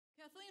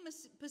Kathleen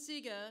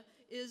Paciga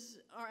is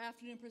our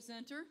afternoon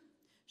presenter.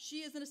 She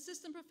is an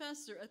assistant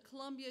professor at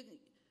Columbia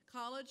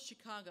College,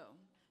 Chicago.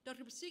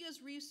 Dr.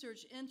 Paciga's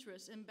research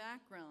interests and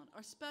background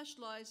are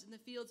specialized in the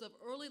fields of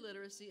early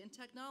literacy and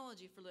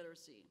technology for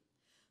literacy.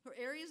 Her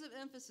areas of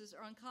emphasis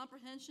are on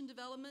comprehension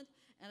development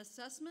and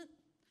assessment,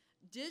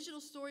 digital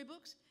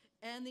storybooks,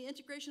 and the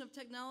integration of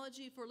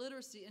technology for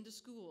literacy into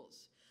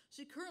schools.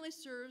 She currently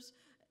serves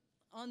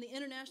on the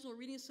International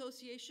Reading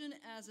Association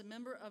as a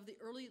member of the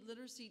Early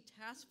Literacy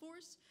Task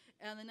Force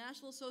and the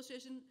National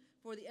Association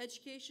for the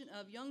Education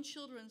of Young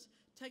Children's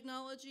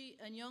Technology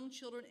and Young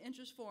Children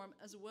Interest Forum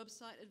as a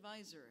website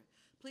advisor.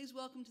 Please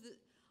welcome to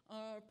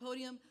our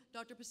podium,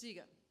 Dr.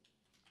 Paciga.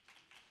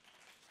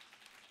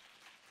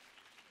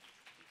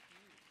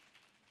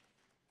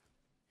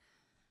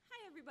 Hi,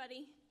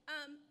 everybody.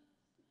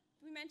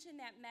 We mentioned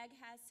that Meg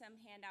has some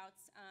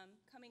handouts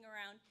coming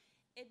around.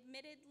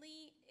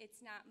 Admittedly, it's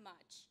not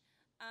much.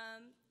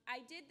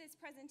 I did this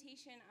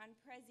presentation on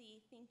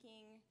Prezi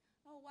thinking,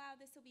 oh wow,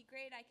 this will be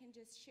great, I can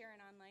just share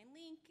an online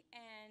link,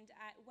 and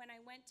when I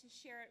went to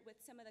share it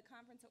with some of the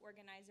conference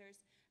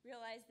organizers,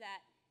 realized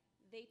that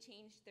they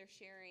changed their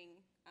sharing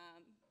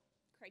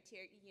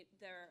criteria,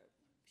 their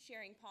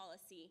sharing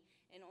policy,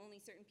 and only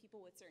certain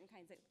people with certain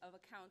kinds of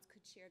accounts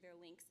could share their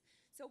links.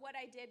 So what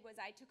I did was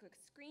I took a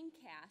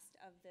screencast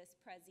of this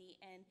Prezi,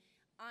 and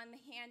on the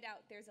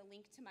handout there's a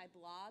link to my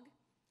blog.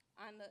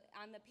 On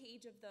the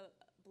page of the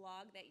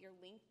blog that you're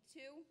linked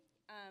to,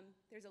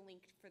 there's a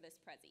link for this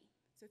Prezi.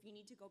 So if you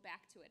need to go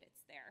back to it,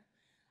 it's there.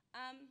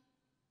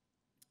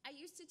 I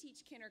used to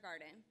teach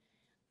kindergarten,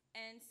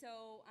 and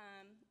so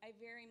I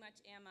very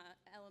much am an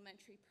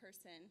elementary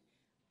person.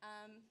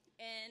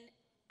 And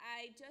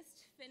I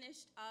just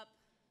finished up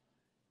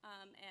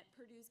at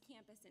Purdue's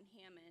campus in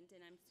Hammond,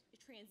 and I'm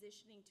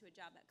transitioning to a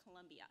job at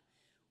Columbia.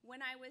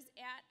 When I was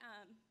at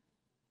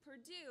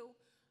Purdue,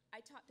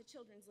 I taught the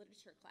children's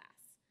literature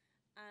class.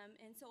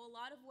 And so a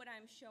lot of what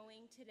I'm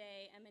showing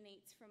today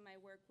emanates from my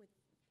work with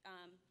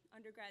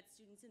undergrad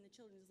students in the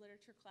children's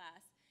literature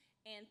class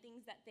and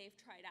things that they've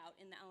tried out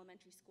in the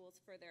elementary schools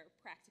for their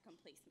practicum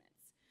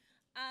placements.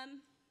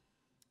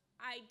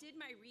 I did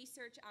my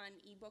research on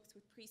ebooks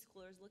with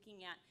preschoolers,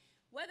 looking at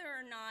whether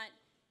or not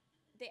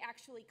they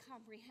actually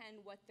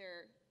comprehend what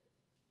they're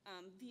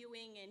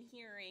viewing and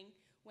hearing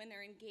when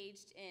they're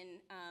engaged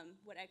in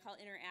what I call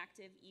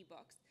interactive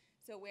ebooks.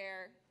 So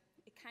where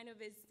it kind of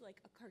is like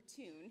a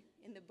cartoon,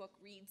 and the book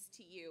reads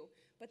to you,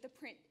 but the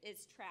print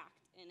is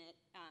tracked in it.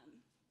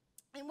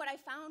 And what I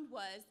found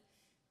was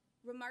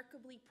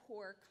remarkably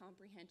poor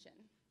comprehension.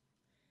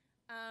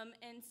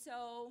 And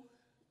so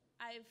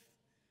I've,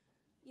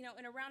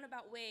 in a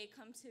roundabout way,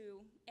 come to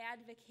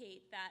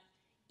advocate that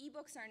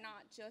ebooks are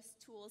not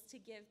just tools to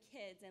give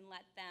kids and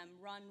let them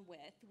run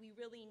with. We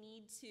really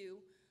need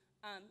to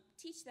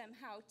teach them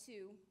how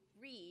to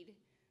read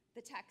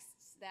the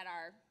texts that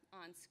are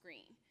on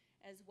screen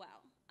as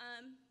well.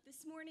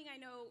 This morning, I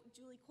know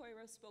Julie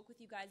Coiro spoke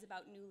with you guys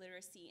about new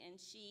literacy, and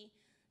she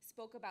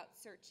spoke about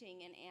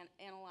searching and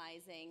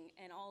analyzing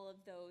and all of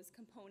those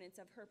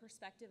components of her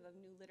perspective of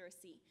new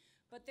literacy.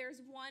 But there's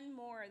one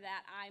more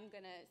that I'm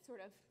going to sort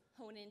of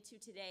hone into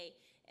today,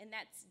 and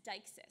that's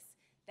deixis,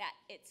 that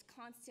it's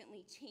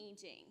constantly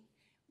changing.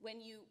 When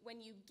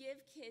you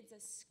give kids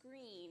a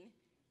screen,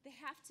 they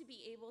have to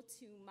be able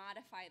to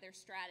modify their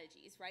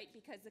strategies, right?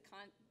 Because the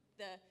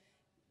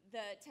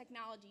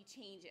technology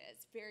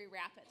changes very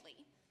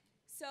rapidly.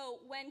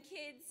 So when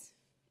kids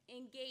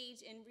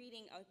engage in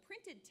reading a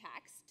printed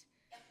text,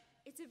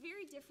 it's a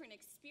very different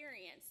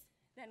experience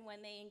than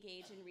when they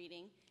engage in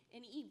reading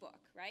an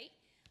ebook, right?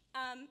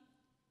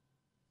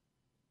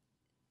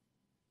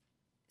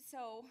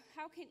 So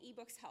how can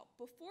ebooks help?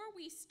 Before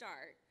we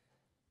start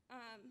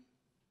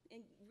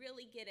and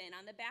really get in,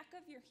 on the back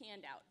of your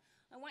handout,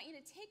 I want you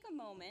to take a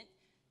moment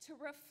to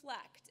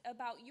reflect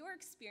about your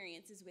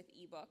experiences with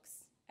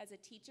ebooks as a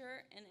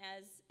teacher and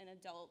as an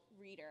adult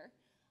reader.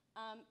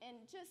 And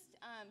just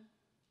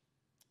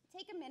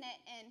take a minute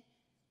and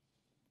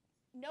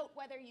note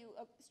whether you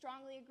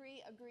strongly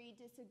agree,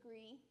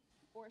 disagree,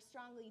 or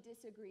strongly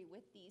disagree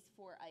with these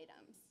 4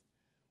 items.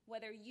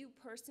 Whether you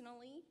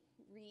personally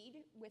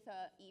read with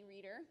an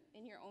e-reader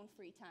in your own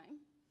free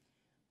time,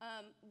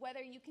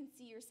 whether you can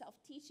see yourself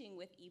teaching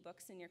with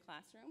ebooks in your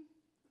classroom,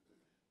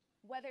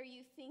 whether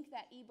you think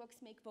that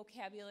ebooks make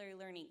vocabulary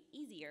learning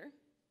easier,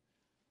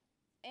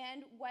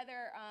 and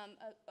whether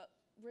a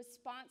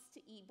response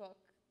to ebook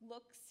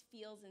looks,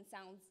 feels, and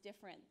sounds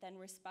different than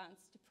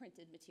response to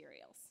printed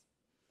materials.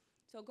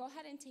 So go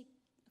ahead and take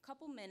a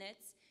couple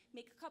minutes,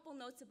 make a couple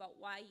notes about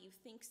why you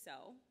think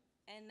so,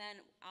 and then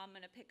I'm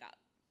going to pick up.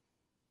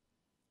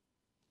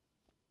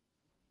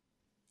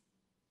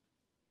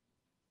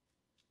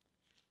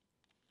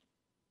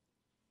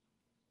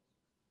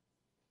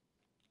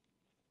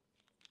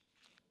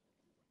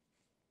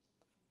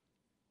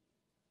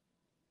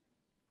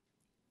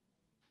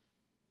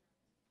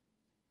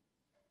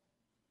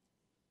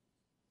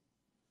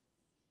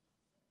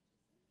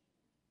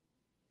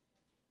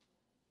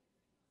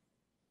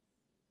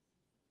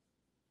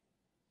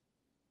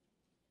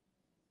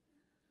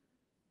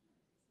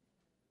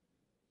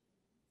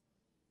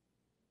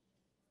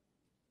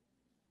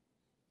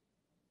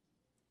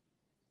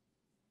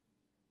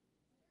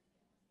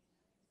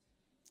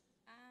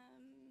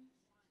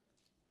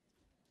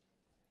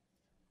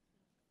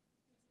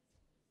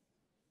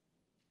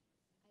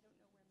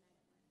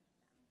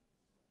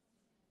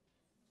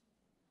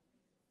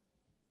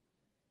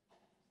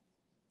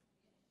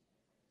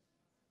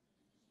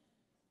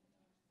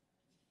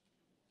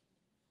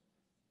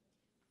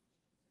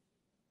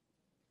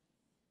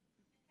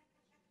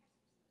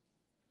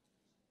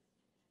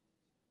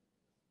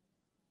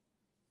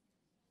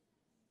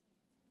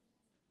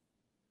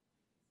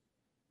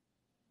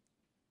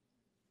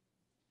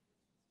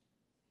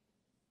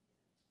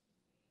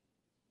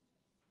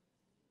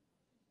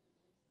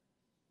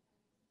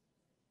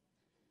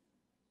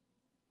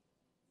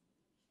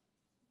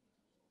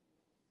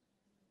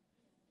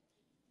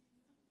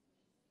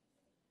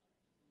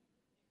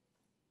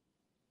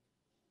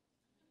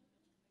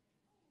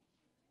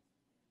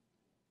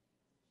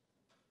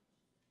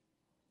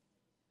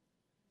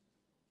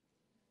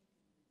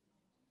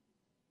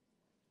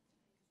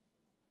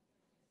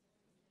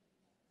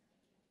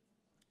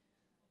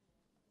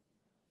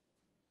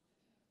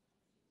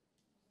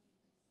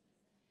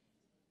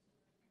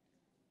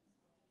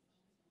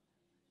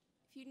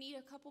 If you need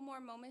a couple more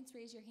moments,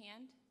 raise your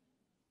hand.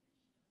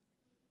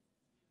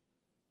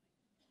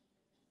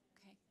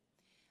 Okay.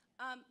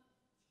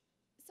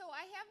 So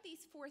I have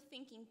these 4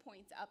 thinking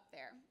points up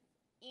there.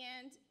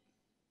 And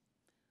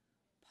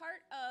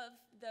part of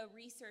the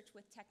research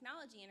with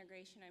technology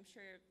integration, I'm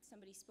sure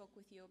somebody spoke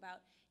with you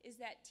about,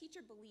 is that teacher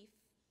belief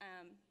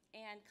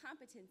and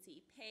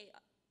competency play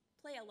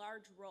a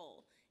large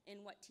role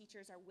in what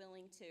teachers are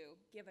willing to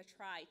give a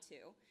try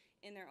to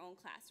in their own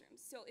classrooms.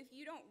 So if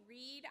you don't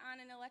read on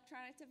an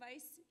electronic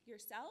device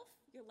yourself,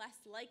 you're less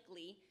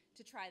likely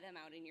to try them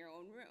out in your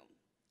own room.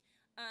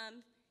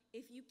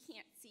 If you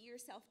can't see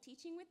yourself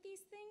teaching with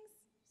these things,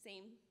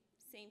 same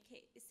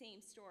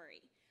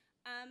story.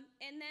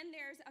 And then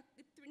there's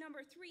number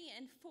 3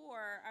 and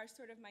 4 are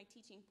sort of my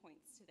teaching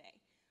points today.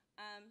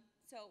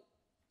 So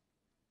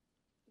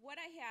what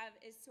I have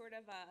is sort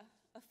of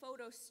a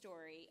photo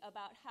story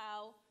about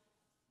how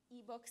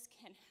ebooks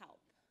can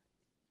help.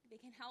 They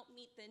can help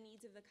meet the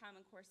needs of the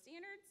Common Core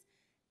standards,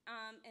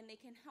 and they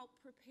can help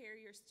prepare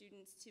your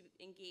students to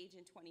engage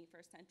in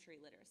 21st century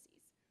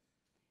literacies.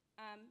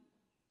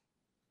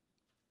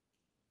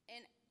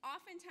 And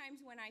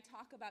oftentimes when I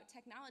talk about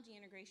technology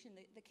integration,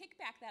 the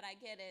kickback that I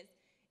get is,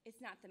 it's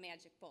not the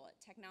magic bullet.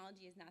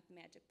 Technology is not the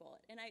magic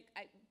bullet. And I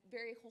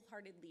very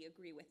wholeheartedly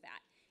agree with that.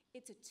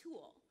 It's a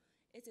tool.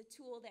 It's a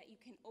tool that you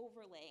can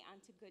overlay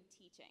onto good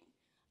teaching.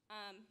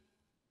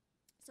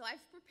 So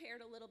I've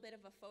prepared a little bit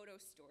of a photo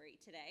story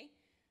today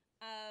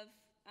of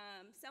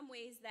some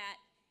ways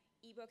that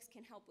ebooks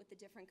can help with the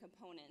different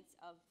components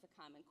of the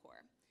Common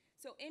Core.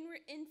 So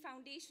in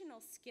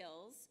foundational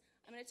skills,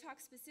 I'm going to talk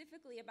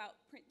specifically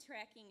about print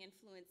tracking and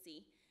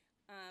fluency.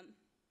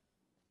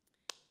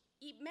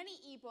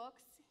 Many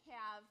ebooks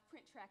have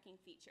print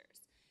tracking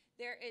features.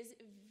 There is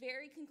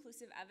very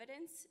conclusive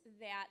evidence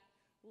that,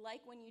 like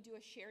when you do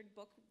a shared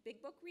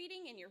big book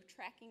reading and you're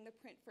tracking the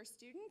print for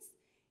students,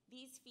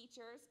 these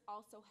features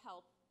also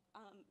help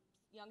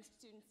young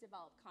students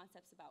develop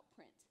concepts about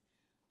print.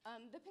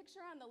 The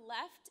picture on the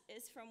left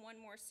is from One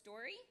More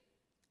Story.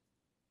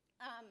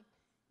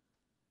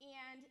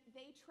 And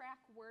they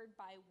track word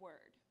by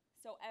word.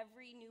 So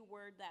every new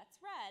word that's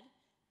read,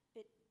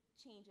 it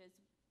changes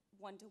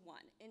 1 to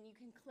 1. And you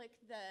can click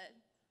the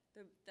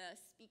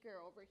speaker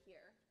over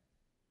here,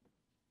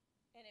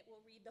 and it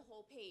will read the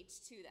whole page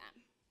to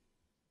them.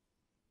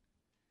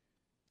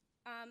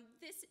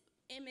 This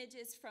image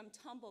is from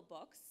Tumble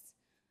Books.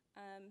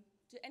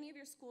 Do any of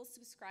your schools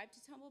subscribe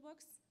to Tumble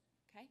Books?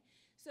 Okay.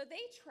 So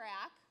they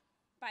track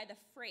by the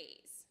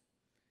phrase.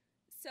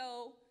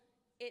 So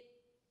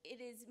it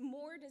is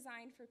more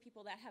designed for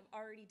people that have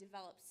already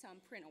developed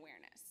some print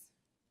awareness.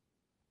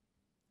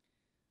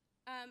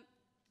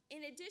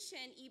 In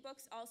addition,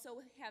 ebooks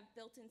also have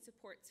built-in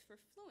supports for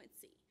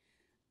fluency.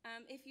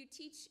 If you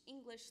teach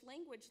English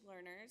language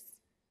learners,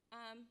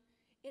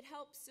 it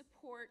helps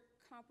support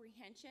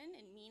comprehension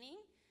and meaning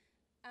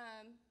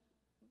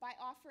by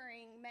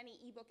offering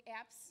many ebook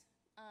apps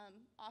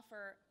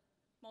offer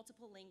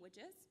multiple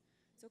languages,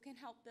 so it can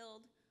help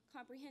build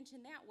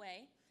comprehension that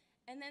way.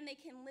 And then they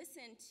can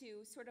listen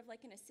to sort of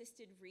like an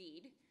assisted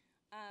read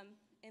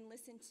and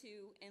listen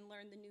to and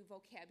learn the new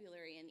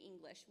vocabulary in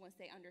English once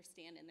they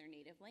understand in their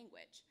native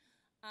language.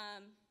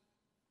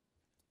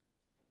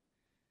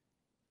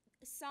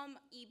 Some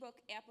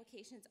ebook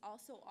applications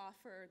also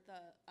offer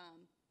the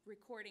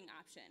recording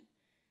option.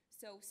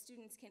 So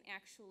students can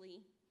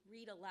actually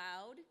read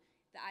aloud.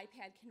 The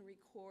iPad can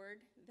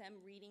record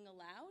them reading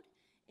aloud,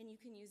 and you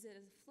can use it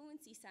as a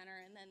fluency center,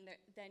 and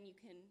then you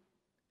can,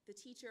 the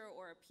teacher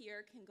or a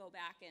peer can go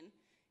back and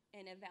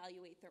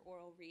evaluate their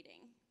oral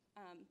reading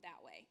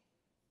that way.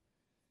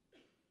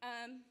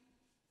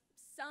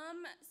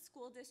 Some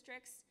school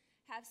districts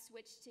have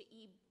switched to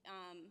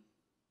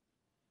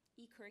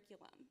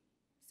e-curriculum.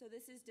 So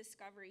this is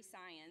Discovery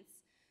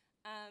Science.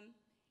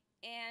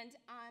 And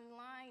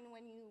online,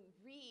 when you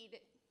read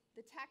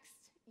the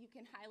text, you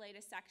can highlight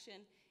a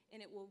section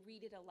and it will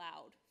read it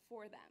aloud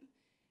for them.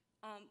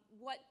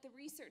 What the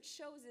research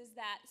shows is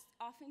that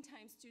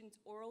oftentimes students'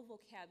 oral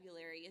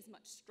vocabulary is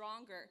much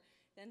stronger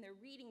than their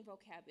reading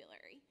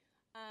vocabulary.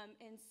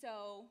 And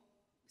so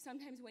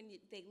sometimes when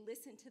they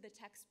listen to the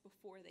text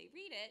before they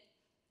read it,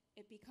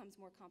 it becomes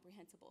more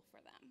comprehensible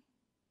for them.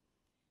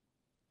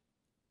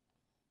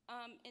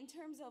 In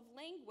terms of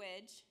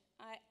language,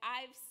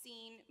 I've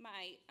seen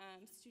my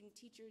student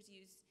teachers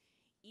use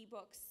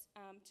ebooks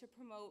to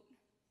promote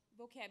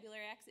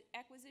vocabulary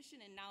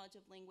acquisition and knowledge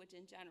of language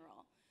in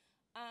general.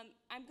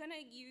 I'm going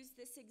to use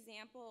this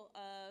example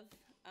of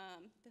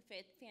the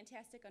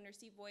Fantastic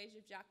Undersea Voyage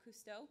of Jacques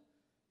Cousteau.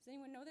 Does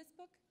anyone know this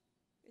book?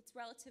 It's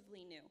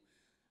relatively new.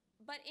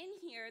 But in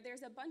here,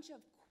 there's a bunch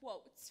of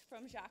quotes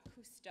from Jacques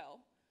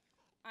Cousteau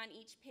on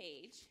each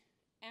page.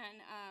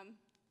 And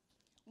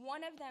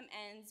one of them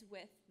ends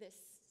with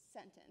this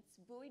sentence: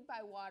 "Buoyed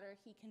by water,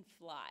 he can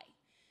fly."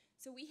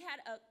 So we had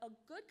a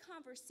good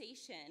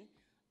conversation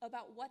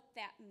about what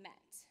that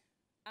meant.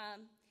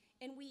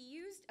 And we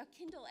used a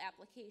Kindle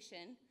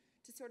application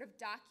to sort of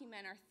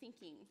document our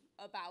thinking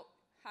about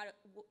how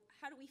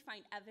do we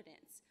find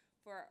evidence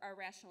for our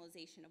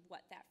rationalization of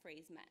what that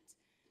phrase meant.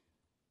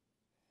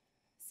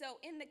 So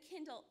in the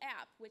Kindle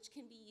app, which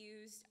can be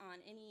used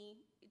on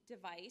any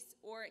device,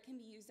 or it can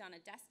be used on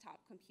a desktop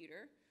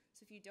computer,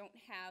 so if you don't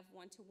have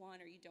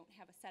one-to-one or you don't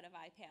have a set of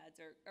iPads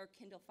or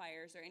Kindle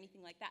Fires or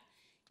anything like that,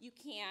 you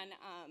can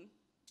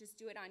just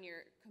do it on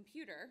your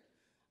computer.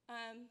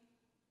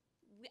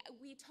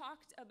 We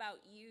talked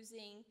about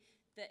using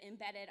the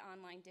embedded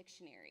online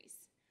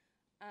dictionaries.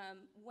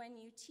 When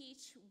you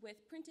teach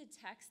with printed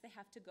text, they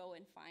have to go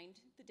and find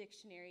the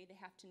dictionary. They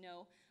have to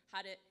know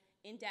how to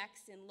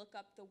index and look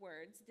up the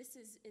words. This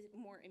is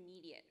more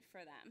immediate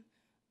for them.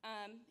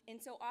 And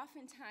so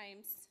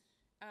oftentimes,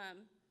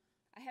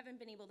 I haven't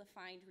been able to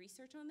find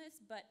research on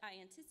this, but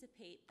I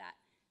anticipate that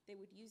they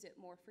would use it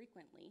more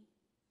frequently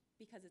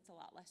because it's a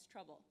lot less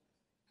trouble.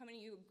 How many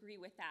of you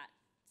agree with that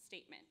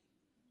statement?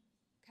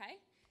 Okay,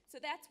 so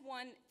that's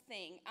one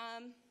thing.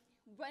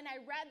 When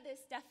I read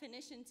this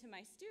definition to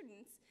my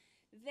students,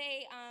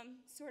 they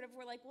sort of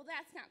were like, well,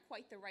 that's not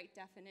quite the right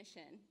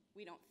definition,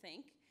 we don't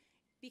think,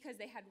 because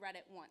they had read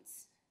it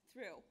once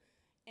through.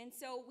 And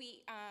so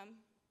we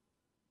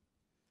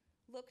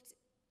looked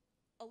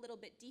a little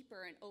bit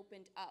deeper and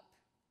opened up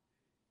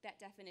that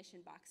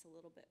definition box a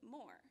little bit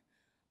more,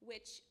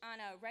 which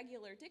on a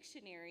regular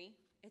dictionary,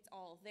 it's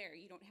all there.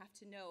 You don't have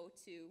to know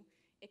to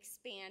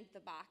expand the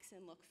box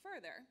and look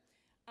further.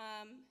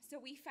 So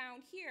we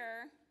found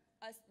here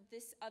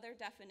this other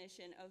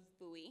definition of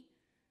buoy,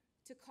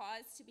 to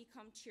cause to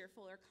become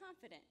cheerful or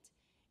confident.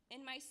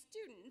 And my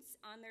students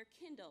on their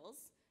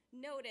Kindles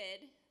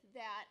noted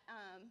that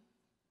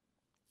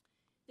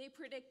they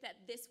predict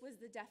that this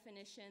was the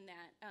definition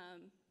that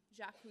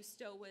Jacques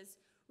Cousteau was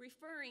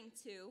referring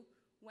to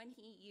when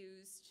he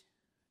used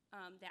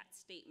that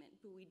statement,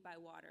 buoyed by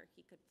water,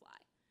 he could fly.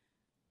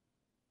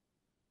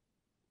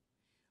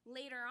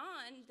 Later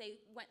on,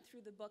 they went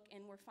through the book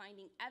and were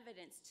finding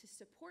evidence to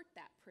support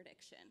that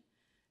prediction.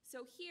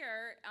 So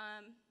here,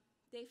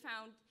 they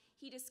found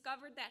he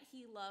discovered that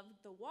he loved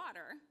the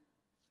water,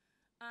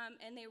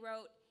 and they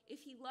wrote,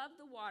 if he loved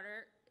the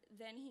water,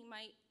 then he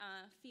might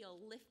feel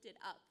lifted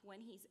up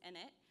when he's in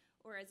it,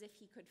 or as if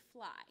he could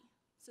fly.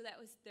 So that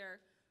was their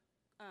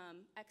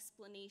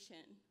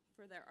explanation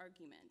for their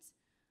argument.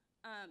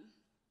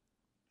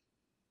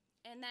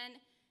 And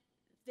then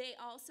they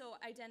also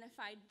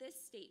identified this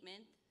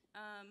statement.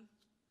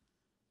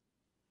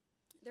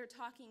 They're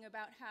talking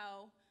about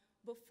how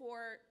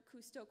before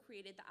Cousteau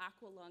created the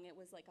aqualung, it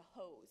was like a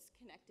hose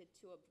connected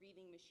to a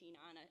breathing machine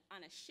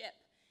on a ship.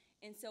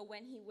 And so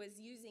when he was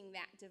using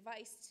that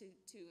device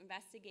to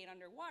investigate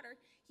underwater,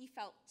 he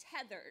felt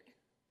tethered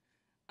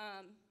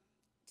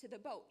to the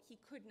boat. He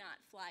could not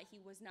fly.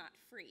 He was not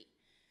free.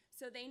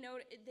 So they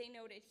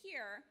noted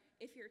here,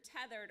 if you're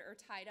tethered or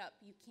tied up,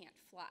 you can't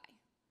fly.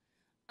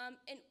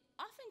 And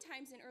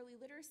oftentimes in early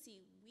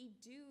literacy, we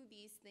do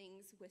these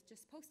things with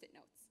just Post-it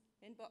notes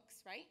in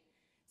books, right?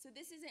 So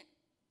this isn't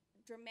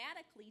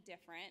dramatically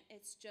different.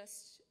 It's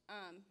just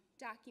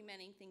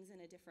documenting things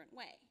in a different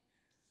way.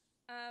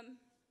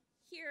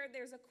 Here,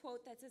 there's a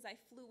quote that says, I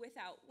flew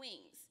without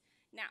wings.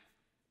 Now,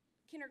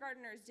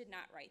 kindergartners did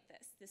not write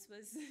this. This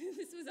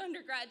was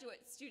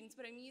undergraduate students,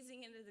 but I'm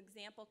using it as an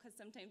example because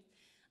sometimes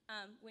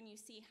when you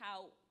see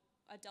how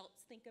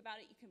adults think about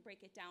it, you can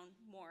break it down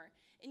more.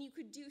 And you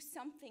could do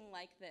something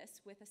like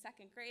this with a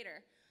second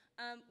grader,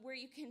 where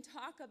you can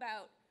talk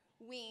about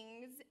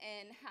wings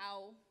and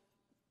how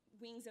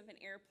wings of an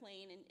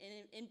airplane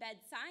and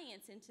embed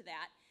science into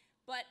that.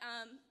 But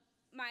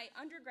my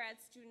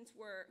undergrad students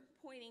were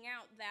pointing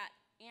out that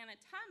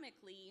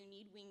anatomically you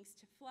need wings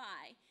to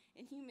fly,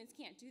 and humans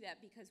can't do that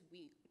because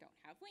we don't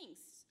have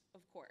wings,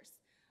 of course.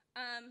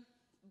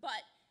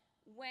 But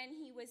when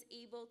he was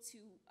able to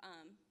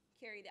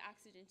carry the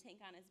oxygen tank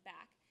on his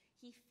back,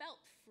 he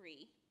felt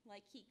free,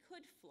 like he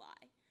could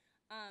fly.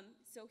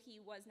 So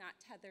he was not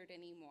tethered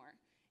anymore.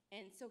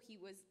 And so he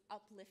was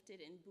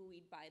uplifted and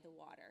buoyed by the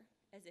water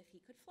as if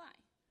he could fly.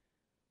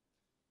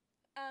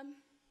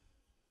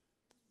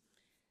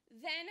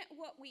 Then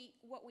what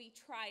we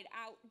tried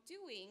out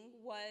doing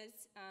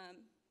was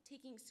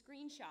taking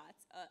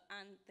screenshots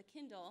on the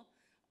Kindle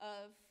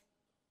of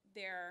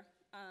their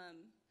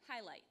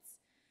highlights,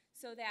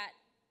 so that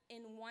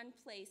in one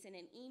place in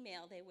an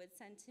email they would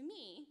send to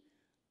me,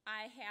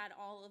 I had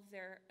all of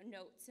their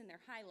notes and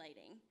their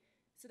highlighting,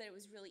 so that it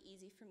was really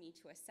easy for me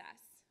to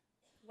assess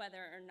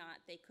whether or not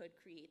they could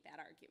create that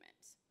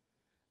argument.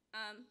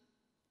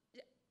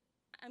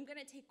 I'm going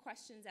to take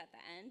questions at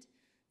the end.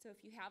 So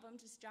if you have them,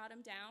 just jot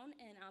them down,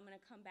 and I'm going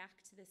to come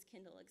back to this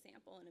Kindle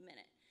example in a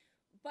minute.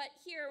 But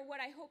here, what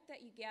I hope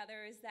that you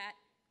gather is that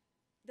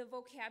the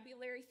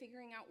vocabulary,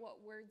 figuring out what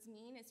words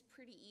mean, is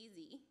pretty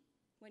easy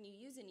when you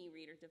use an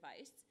e-reader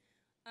device,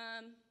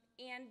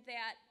 and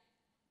that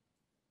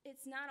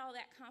it's not all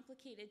that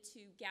complicated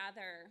to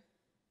gather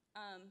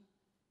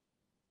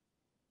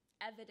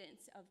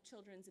evidence of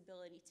children's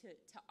ability to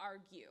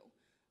argue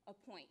a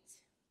point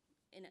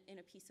in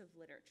a piece of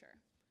literature.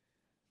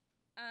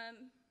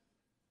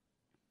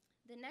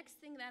 The next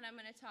thing that I'm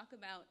going to talk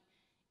about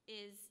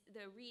is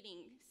the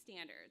reading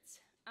standards.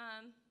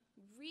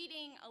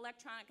 Reading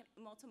electronic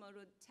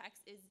multimodal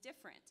text is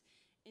different.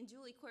 And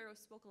Julie Coiro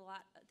spoke a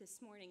lot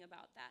this morning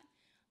about that.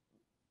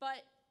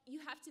 But you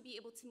have to be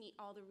able to meet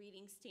all the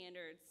reading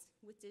standards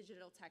with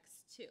digital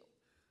text too.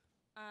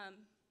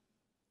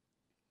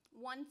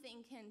 One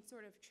thing can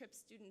sort of trip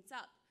students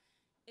up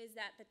is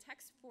that the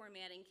text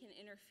formatting can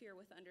interfere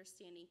with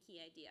understanding key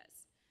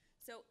ideas.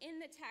 So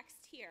in the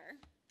text here,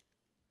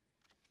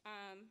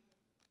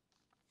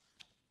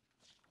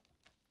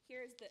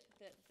 here's the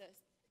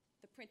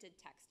printed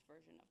text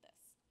version of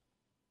this.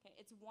 Okay,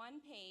 it's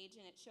one page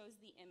and it shows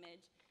the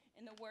image,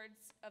 and the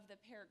words of the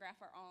paragraph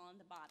are all on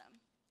the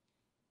bottom.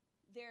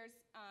 There's,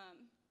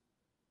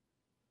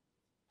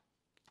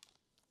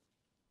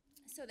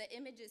 so the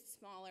image is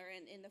smaller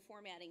and the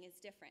formatting is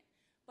different.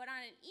 But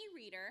on an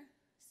e-reader,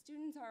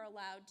 students are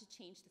allowed to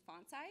change the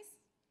font size,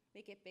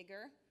 make it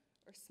bigger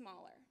or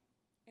smaller.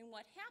 And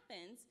what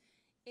happens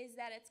is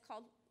that it's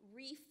called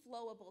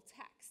reflowable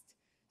text.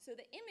 So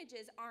the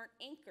images aren't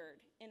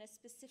anchored in a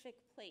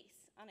specific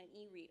place on an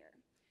e-reader.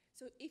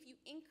 So if you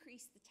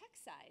increase the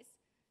text size,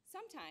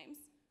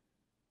 sometimes,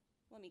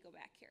 let me go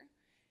back here,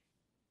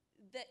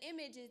 the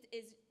image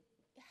is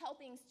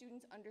helping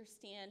students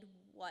understand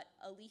what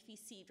a leafy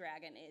sea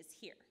dragon is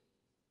here.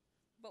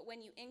 But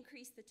when you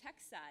increase the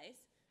text size,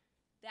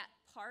 that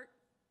part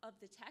of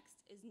the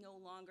text is no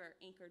longer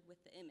anchored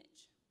with the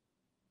image.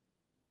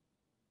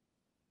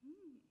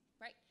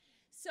 Right?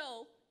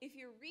 So if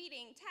you're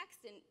reading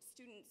text, and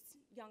students,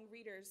 young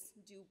readers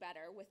do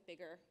better with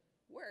bigger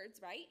words,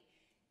 right?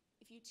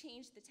 If you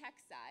change the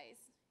text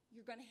size,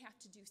 you're going to have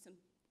to do some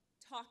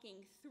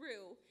talking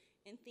through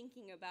and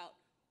thinking about,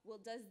 well,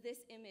 does this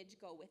image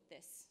go with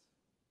this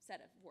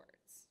set of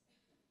words?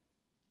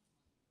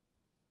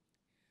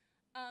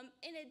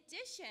 In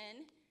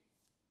addition,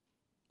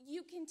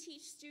 you can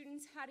teach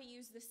students how to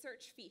use the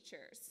search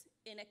features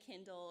in a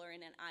Kindle or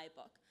in an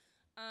iBook.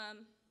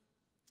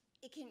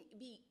 It can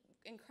be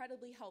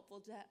incredibly helpful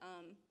to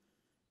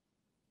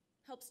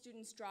help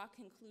students draw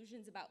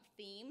conclusions about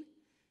theme.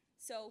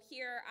 So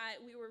here,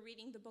 we were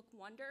reading the book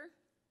Wonder.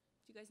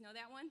 Do you guys know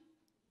that one?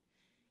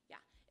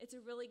 Yeah, it's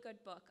a really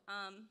good book.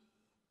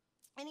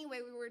 Anyway,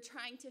 we were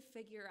trying to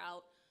figure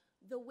out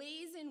the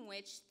ways in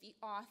which the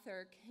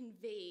author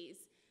conveys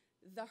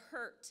the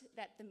hurt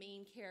that the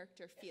main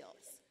character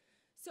feels.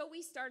 So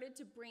we started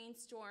to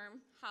brainstorm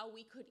how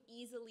we could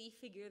easily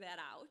figure that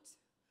out.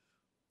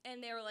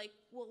 And they were like,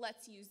 well,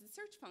 let's use the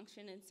search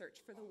function and search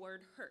for the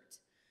word hurt.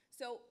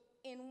 So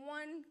in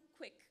one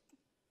quick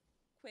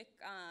click,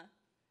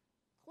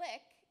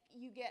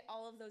 you get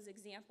all of those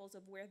examples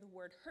of where the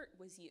word hurt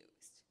was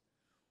used.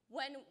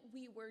 When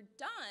we were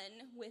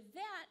done with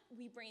that,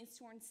 we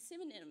brainstormed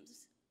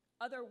synonyms,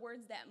 other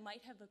words that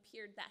might have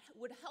appeared that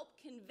would help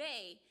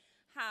convey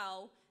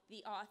how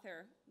the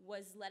author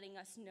was letting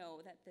us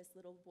know that this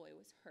little boy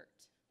was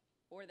hurt,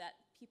 or that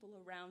people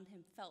around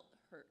him felt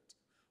hurt,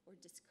 or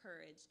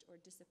discouraged, or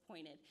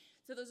disappointed.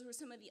 So those were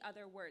some of the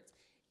other words.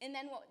 And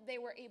then what they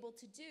were able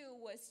to do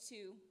was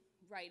to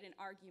write an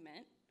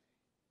argument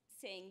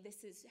saying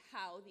this is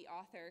how the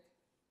author,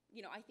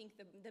 I think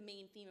the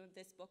main theme of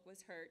this book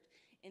was hurt,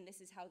 and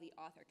this is how the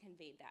author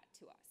conveyed that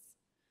to us.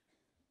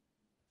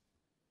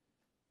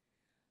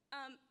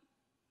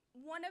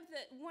 One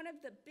of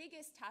the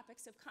biggest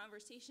topics of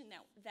conversation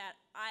that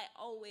I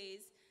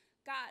always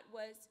got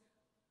was,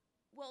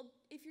 well,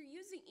 if you're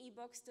using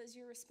ebooks, does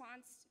your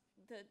response,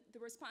 the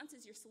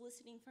responses you're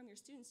soliciting from your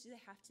students, do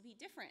they have to be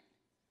different?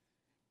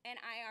 And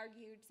I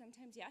argued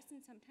sometimes yes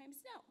and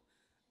sometimes no.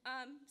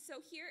 So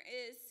here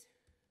is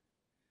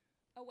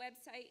a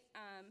website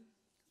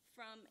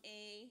from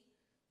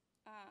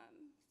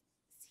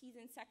he's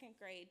in second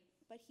grade,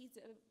 but he's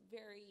a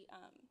very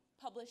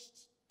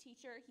published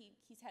teacher.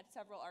 He's had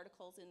several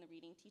articles in the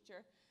Reading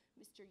Teacher,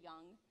 Mr.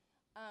 Young,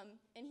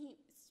 and he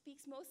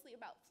speaks mostly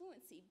about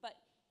fluency,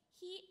 but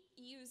he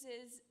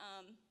uses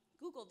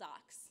Google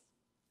Docs,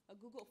 a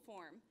Google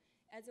form,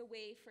 as a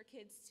way for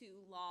kids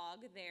to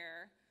log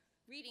their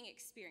reading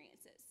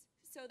experiences.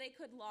 So they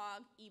could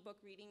log ebook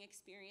reading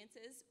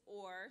experiences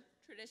or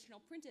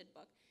traditional printed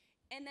book,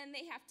 and then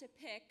they have to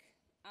pick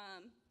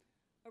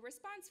a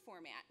response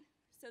format.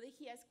 So that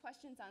he has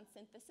questions on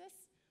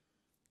synthesis,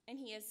 and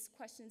he has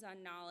questions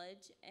on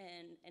knowledge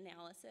and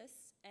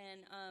analysis,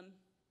 and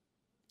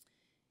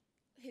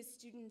his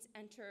students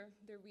enter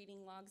their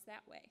reading logs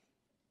that way.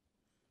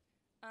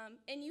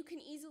 And you can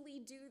easily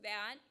do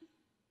that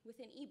with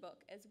an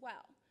ebook as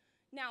well.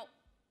 Now,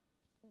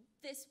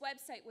 this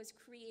website was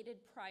created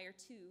prior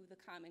to the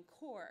Common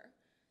Core,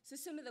 so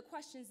some of the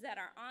questions that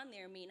are on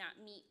there may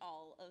not meet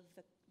all of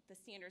the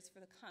standards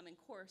for the Common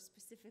Core,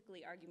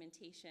 specifically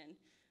argumentation,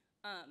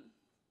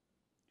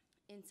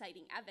 in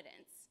citing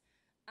evidence.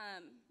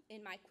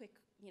 In my quick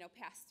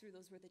pass through,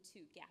 those were the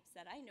two gaps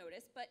that I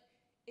noticed, but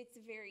it's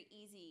a very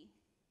easy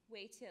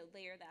way to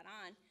layer that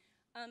on.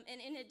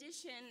 And in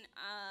addition,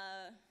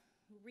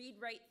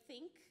 Read, Write,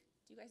 Think.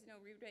 Do you guys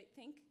know Read, Write,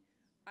 Think?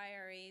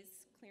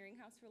 IRA's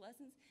clearinghouse for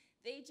lessons.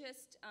 They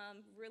just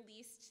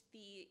released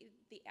the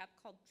app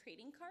called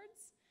Trading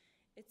Cards,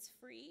 It's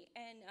free,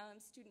 and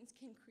students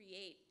can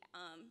create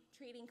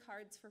trading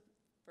cards for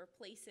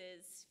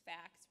places,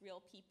 facts,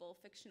 real people,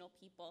 fictional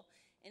people,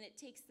 and it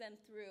takes them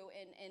through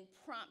and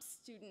prompts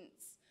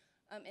students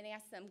and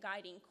asks them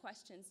guiding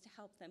questions to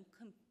help them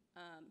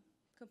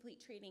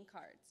complete trading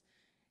cards.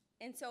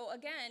 And so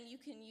again, you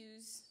can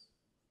use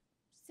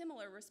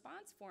similar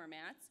response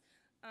formats.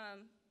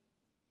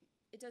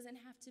 It doesn't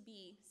have to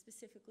be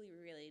specifically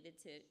related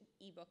to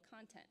ebook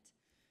content.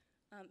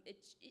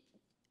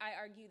 I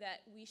argue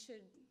that we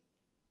should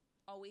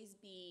always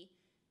be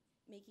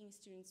making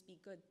students be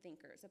good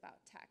thinkers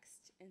about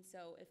text. And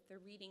so if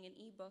they're reading an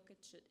ebook,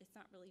 it's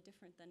not really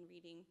different than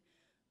reading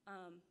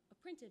a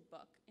printed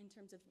book in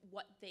terms of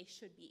what they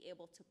should be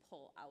able to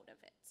pull out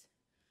of it.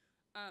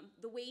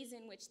 The ways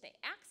in which they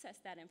access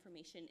that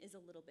information is a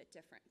little bit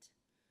different.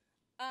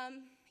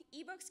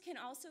 Ebooks can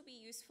also be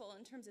useful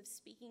in terms of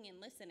speaking and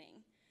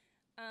listening.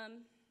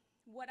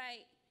 What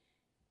I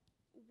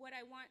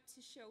want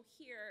to show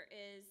here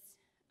is,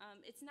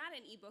 it's not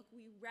an ebook.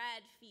 We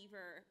read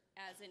Fever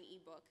as an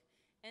ebook,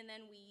 and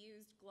then we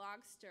used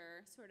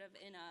Glogster sort of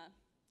in a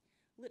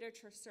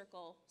literature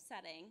circle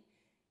setting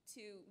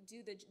to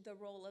do the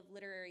role of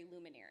literary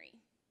luminary.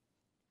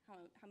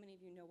 How many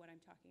of you know what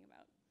I'm talking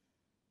about?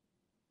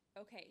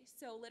 Okay,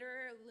 so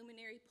literary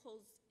luminary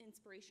pulls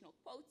inspirational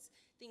quotes,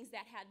 things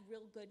that had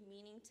real good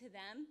meaning to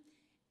them,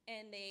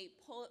 and they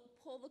pull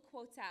the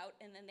quotes out,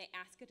 and then they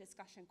ask a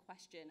discussion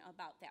question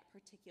about that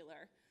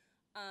particular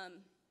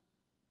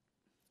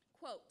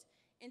quote.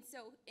 And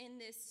so in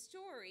this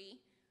story,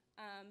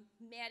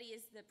 Maddie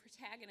is the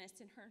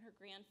protagonist, and her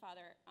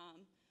grandfather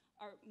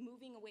are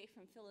moving away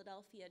from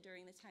Philadelphia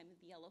during the time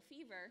of the yellow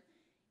fever,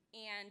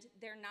 and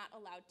they're not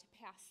allowed to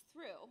pass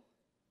through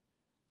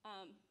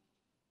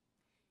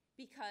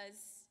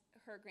because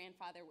her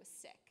grandfather was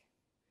sick,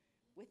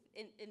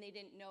 and they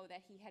didn't know that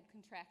he had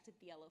contracted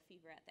the yellow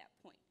fever at that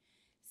point.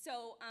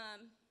 So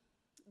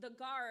the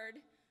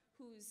guard,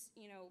 who's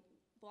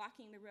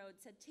blocking the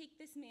road, said, "Take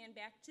this man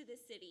back to the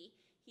city.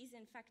 He's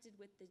infected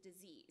with the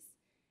disease."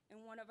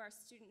 And one of our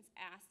students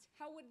asked,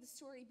 how would the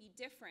story be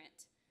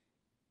different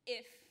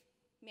if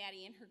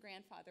Maddie and her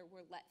grandfather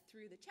were let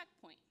through the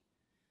checkpoint?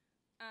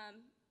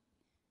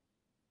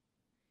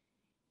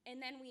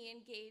 And then we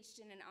engaged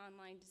in an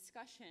online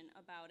discussion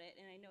about it,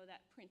 and I know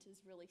that print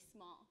is really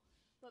small.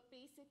 But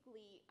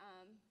basically,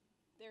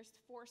 there's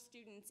 4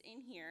 students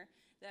in here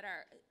that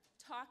are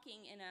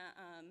talking in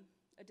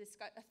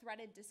a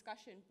threaded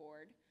discussion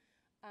board.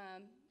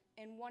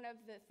 And one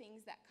of the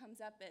things that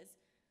comes up is,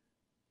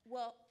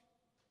 well,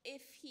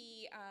 if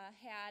he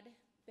had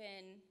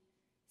been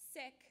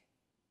sick,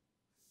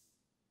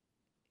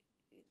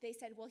 they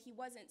said, well, he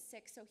wasn't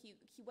sick, so he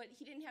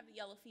didn't have the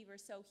yellow fever,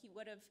 so he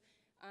would have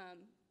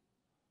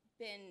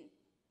been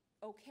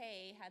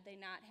okay had they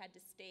not had to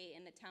stay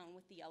in the town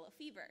with the yellow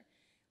fever.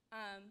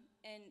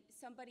 And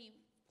somebody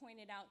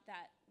pointed out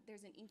that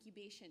there's an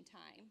incubation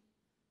time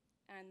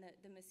on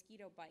the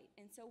mosquito bite.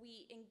 And so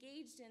we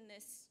engaged in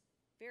this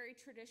very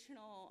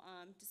traditional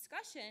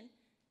discussion,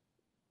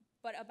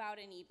 but about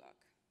an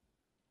ebook.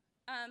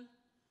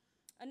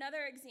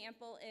 Another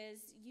example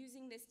is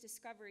using this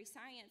discovery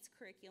science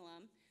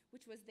curriculum,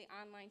 which was the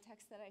online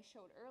text that I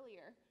showed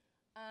earlier.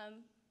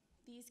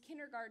 These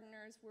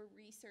kindergartners were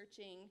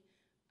researching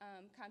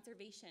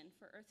conservation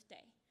for Earth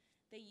Day.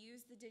 They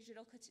used the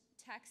digital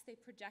text, they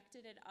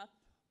projected it up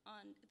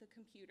on the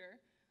computer,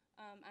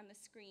 on the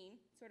screen,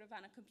 sort of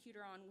on a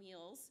computer on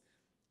wheels,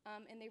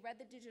 and they read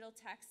the digital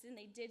text, and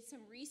they did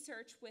some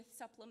research with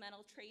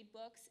supplemental trade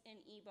books and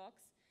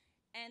ebooks,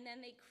 and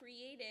then they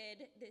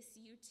created this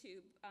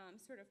YouTube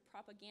sort of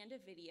propaganda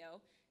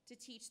video to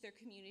teach their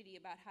community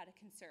about how to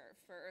conserve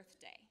for Earth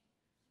Day.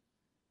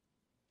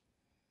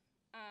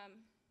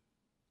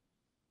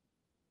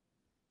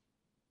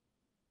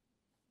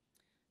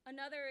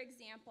 Another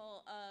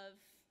example of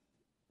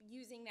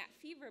using that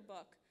fever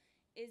book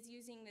is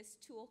using this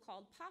tool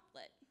called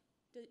Poplet.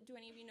 Do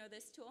any of you know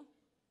this tool?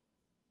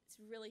 It's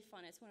really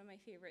fun. It's one of my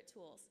favorite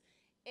tools.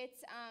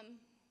 It's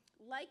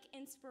like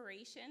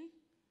inspiration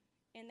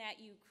in that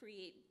you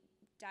create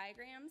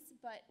diagrams,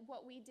 but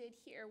what we did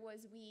here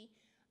was the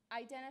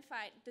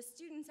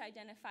students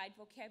identified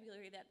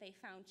vocabulary that they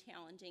found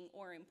challenging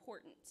or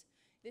important.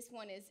 This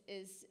one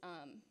is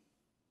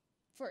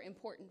for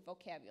important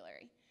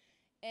vocabulary.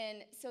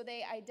 And so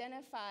they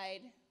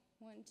identified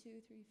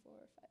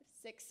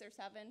 6 or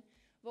 7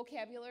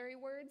 vocabulary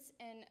words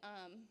and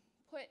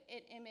put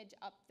an image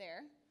up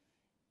there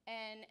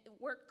and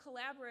worked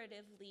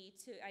collaboratively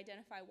to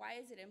identify why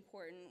is it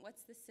important,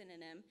 what's the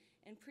synonym,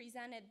 and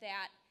presented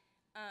that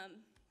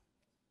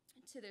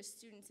to the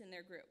students in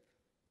their group.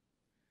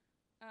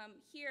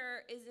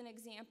 Here is an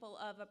example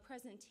of a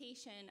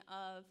presentation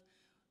of,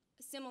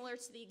 similar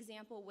to the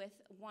example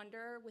with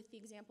wonder, with the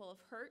example of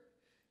hurt.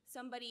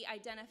 Somebody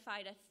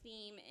identified a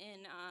theme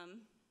in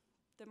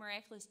The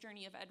Miraculous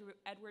Journey of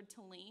Edward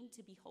Tulane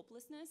to be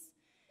hopelessness.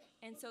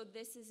 And so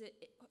this is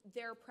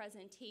their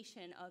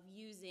presentation of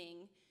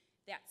using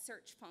that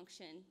search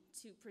function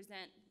to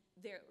present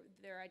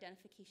their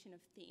identification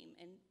of theme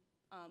and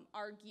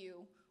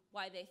argue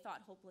why they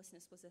thought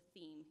hopelessness was a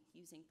theme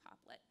using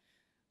Poplet.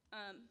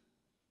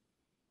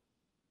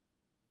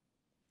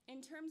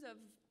 In terms of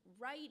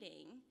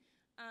writing,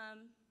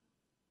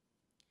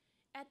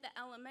 at the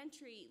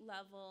elementary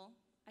level,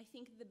 I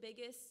think the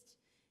biggest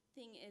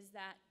thing is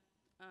that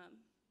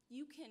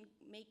you can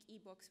make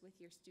ebooks with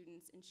your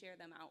students and share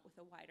them out with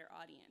a wider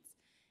audience.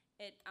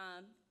 It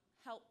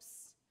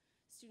helps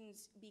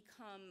students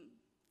become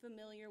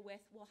familiar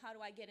with, well, how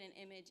do I get an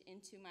image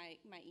into my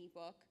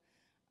ebook?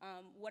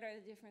 What are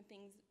the different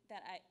things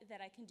that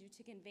I can do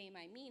to convey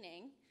my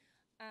meaning?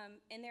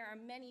 And there are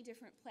many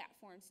different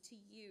platforms to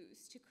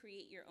use to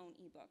create your own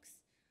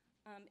ebooks.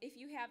 If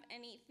you have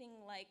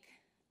anything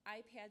like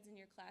iPads in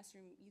your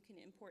classroom, you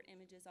can import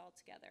images all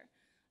together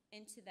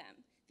into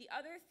them. The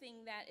other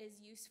thing that is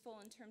useful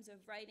in terms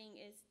of writing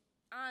is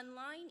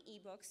online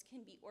ebooks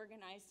can be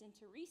organized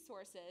into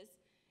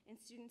resources, and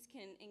students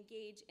can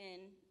engage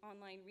in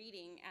online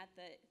reading at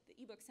the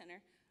ebook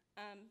center.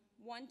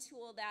 One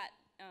tool that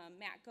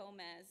Matt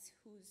Gomez,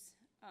 who's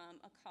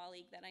a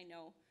colleague that I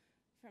know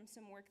from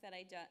some work that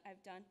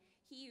I've done,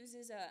 he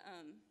uses a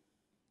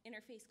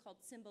interface called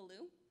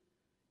Symbaloo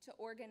to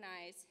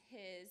organize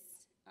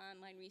his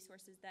online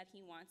resources that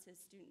he wants his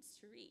students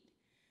to read.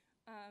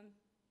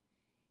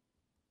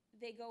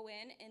 They go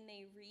in and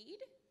they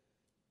read,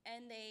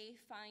 and they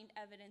find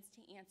evidence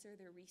to answer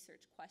their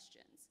research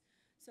questions.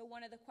 So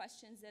one of the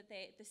questions that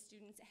the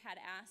students had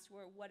asked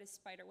were, what is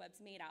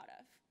spiderwebs made out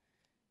of?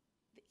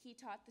 He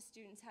taught the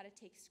students how to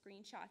take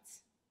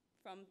screenshots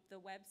from the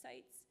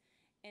websites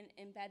and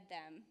embed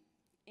them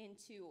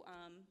into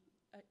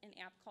an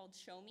app called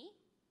Show Me.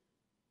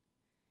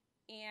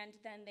 And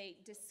then they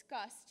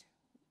discussed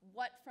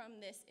what from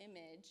this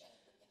image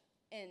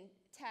and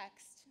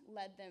text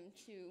led them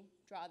to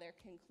draw their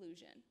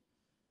conclusion.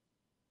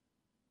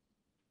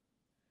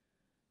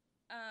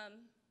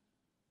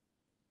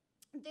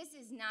 This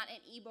is not an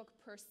ebook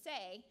per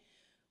se,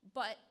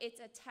 but it's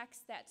a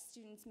text that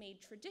students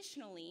made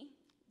traditionally,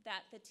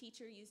 that the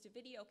teacher used a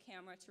video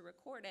camera to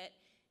record it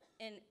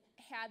and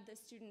had the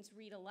students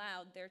read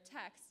aloud their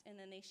text, and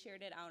then they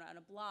shared it out on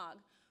a blog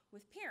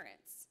with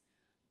parents.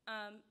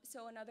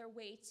 So another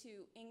way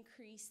to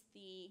increase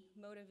the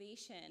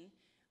motivation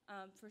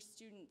for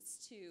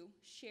students to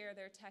share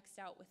their text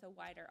out with a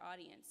wider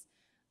audience.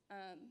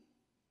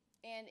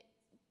 And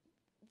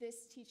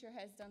this teacher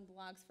has done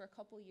blogs for a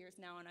couple years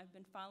now, and I've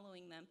been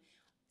following them.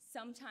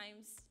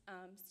 Sometimes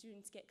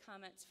students get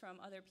comments from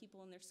other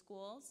people in their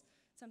schools,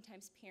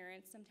 sometimes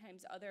parents,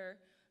 sometimes other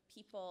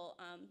people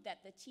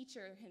that the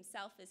teacher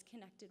himself is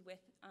connected with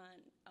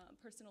on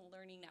personal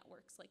learning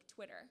networks like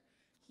Twitter.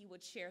 He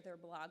would share their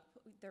blog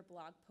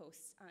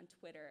posts on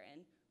Twitter,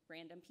 and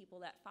random people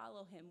that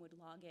follow him would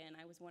log in.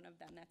 I was one of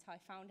them. That's how I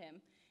found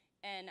him.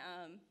 And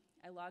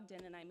I logged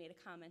in and I made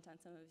a comment on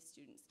some of his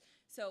students.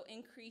 So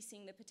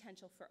increasing the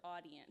potential for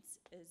audience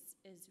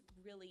is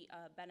really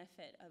a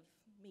benefit of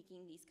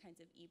making these kinds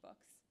of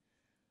ebooks.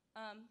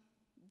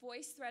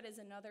 VoiceThread is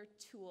another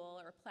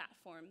tool or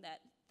platform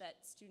that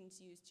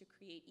students use to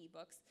create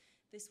ebooks.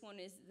 This one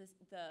is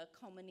the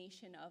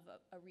culmination of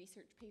a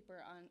research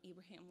paper on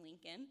Abraham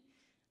Lincoln.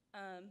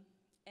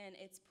 And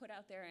it's put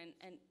out there,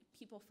 and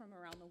people from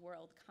around the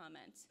world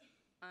comment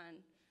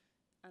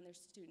on their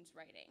students'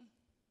 writing.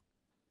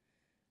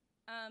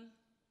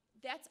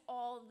 That's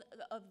all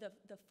of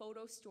the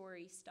photo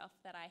story stuff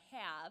that I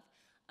have.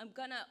 I'm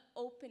gonna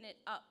open it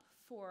up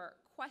for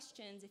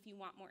questions. If you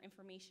want more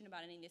information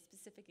about any of the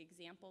specific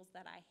examples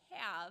that I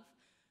have,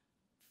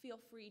 feel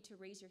free to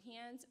raise your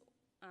hands,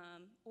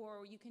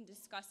 or you can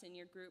discuss in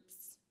your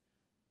groups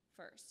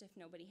first if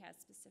nobody has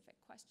specific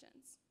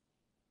questions.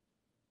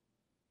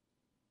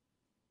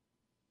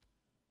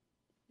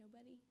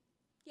 Nobody?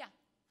 Yeah,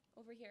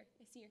 over here.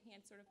 I see your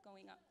hand sort of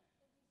going up.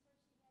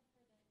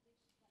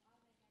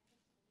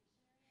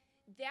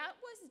 That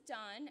was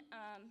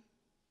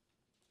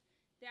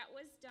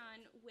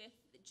done with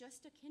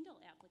just a Kindle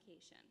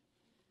application.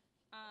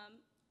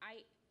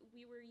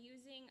 We were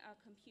using a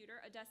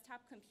computer, a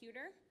desktop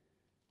computer,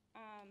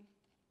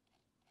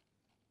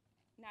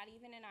 not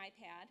even an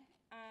iPad,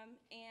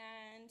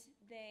 and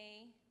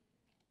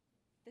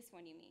this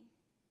one you mean,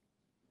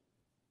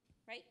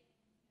 right?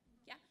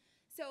 Yeah.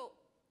 So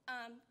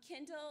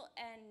Kindle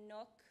and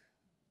Nook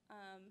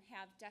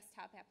have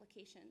desktop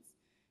applications.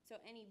 So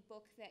any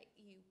book that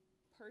you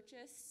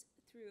purchase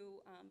through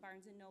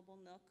Barnes & Noble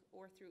Nook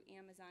or through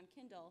Amazon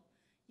Kindle,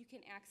 you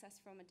can access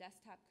from a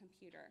desktop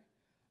computer.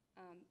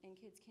 And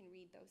kids can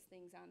read those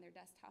things on their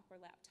desktop or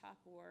laptop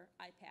or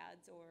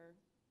iPads or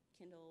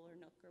Kindle or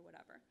Nook or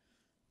whatever.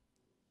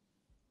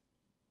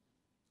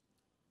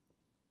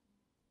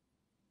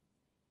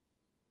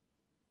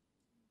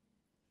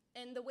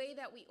 And the way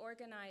that we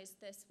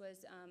organized this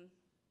was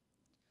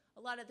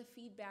a lot of the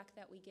feedback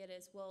that we get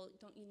is, well,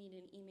 don't you need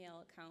an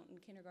email account? And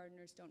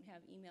kindergartners don't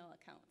have email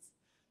accounts.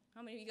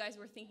 How many of you guys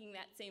were thinking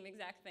that same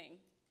exact thing?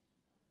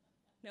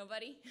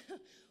 Nobody?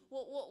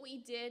 Well, what we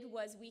did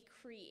was we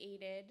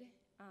created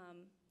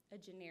a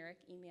generic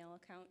email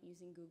account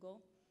using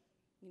Google,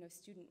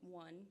 student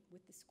 1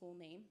 with the school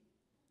name.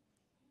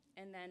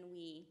 and then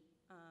we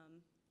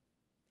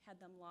had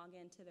them log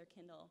into their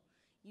Kindle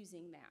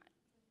using that.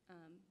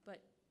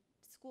 But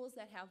schools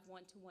that have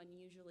one-to-one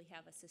usually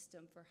have a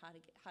system for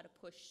how to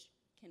push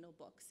Kindle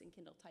books and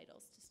Kindle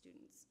titles to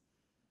students.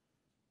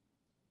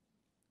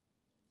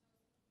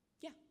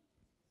 Yeah.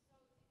 So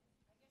I guess I'm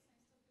still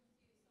confused.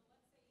 So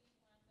let's say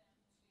you want them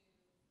to pick a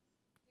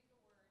word,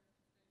 they're doing like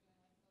close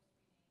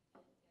reading,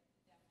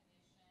 and get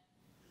the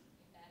definition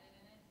embedded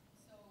in it.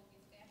 So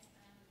if that's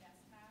on the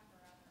desktop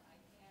or on their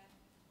iPad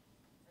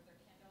or their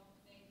Kindle,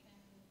 they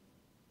can,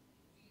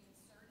 do you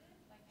insert it?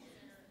 Like is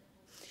there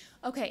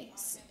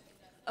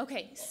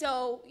Okay,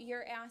 so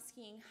you're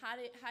asking how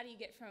do you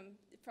get from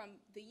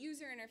the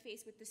user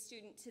interface with the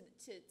student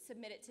to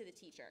submit it to the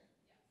teacher?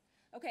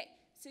 Yes. Okay,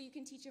 so you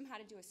can teach them how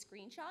to do a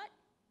screenshot,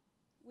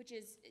 which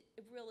is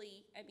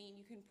really, I mean,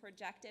 you can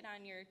project it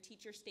on your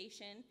teacher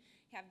station,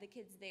 have the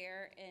kids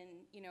there,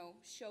 and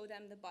show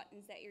them the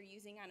buttons that you're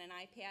using on an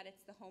iPad.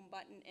 It's the home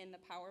button and the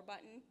power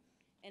button,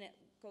 and it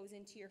goes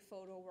into your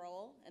photo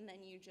roll, and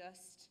then you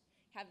just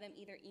have them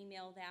either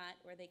email that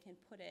or they can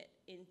put it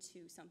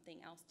into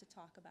something else to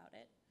talk about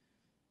it,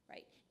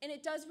 right? And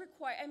it does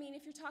require, I mean,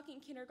 if you're talking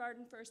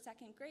kindergarten, first,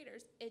 second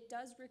graders, it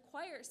does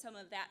require some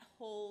of that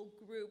whole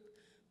group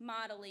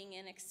modeling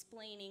and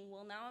explaining,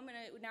 well, now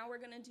we're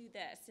gonna do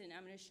this, and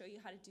I'm gonna show you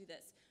how to do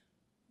this.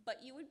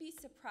 But you would be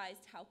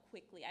surprised how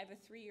quickly, I have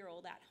a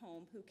 3-year-old at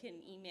home who can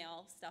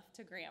email stuff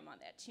to grandma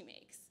that she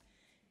makes.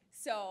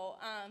 So,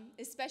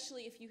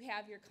 especially if you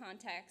have your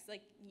contacts,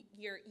 like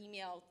your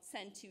email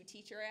send to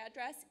teacher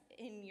address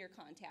in your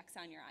contacts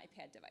on your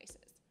iPad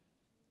devices.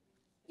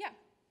 Yeah.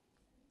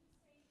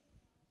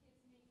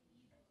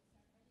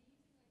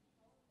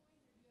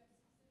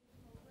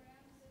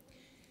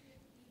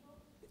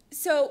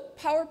 So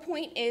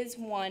PowerPoint is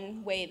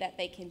one way that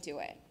they can do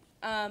it.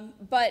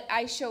 But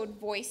I showed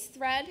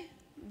VoiceThread,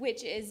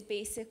 which is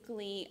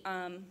basically,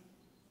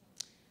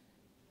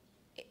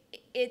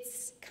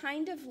 it's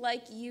kind of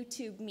like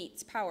YouTube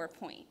meets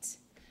PowerPoint.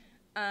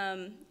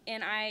 And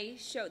I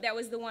showed, that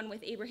was the one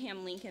with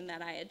Abraham Lincoln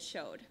that I had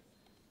showed.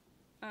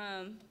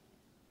 And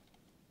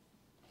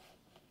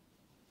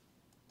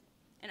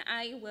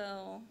I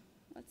will,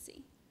 let's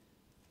see.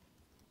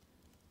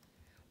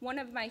 One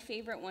of my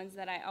favorite ones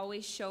that I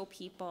always show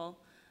people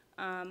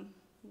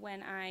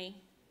when I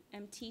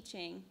am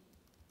teaching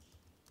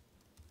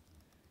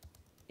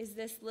is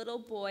this little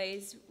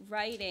boy's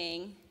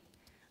writing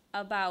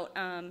about,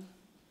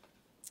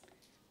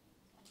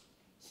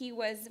 he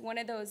was one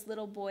of those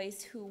little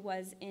boys who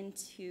was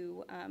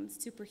into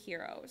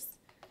superheroes.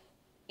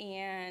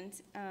 And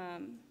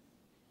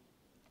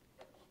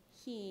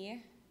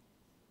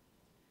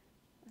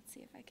let's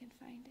see if I can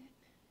find it.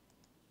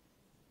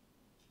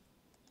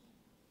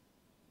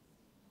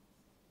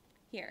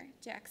 Here,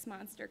 Jack's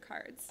Monster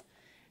Cards.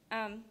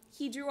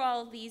 He drew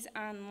all of these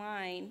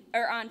online,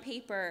 or on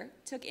paper,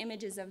 took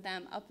images of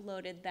them,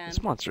 uploaded them.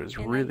 This monster is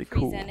and really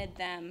cool. Presented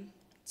them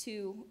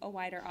to a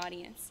wider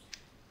audience.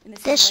 And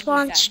This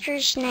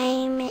monster's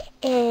name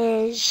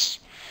is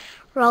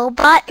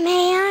Robot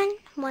Man.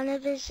 One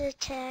of his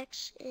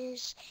attacks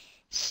is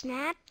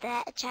Snap.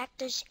 That attack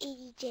does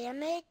 80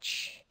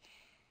 damage.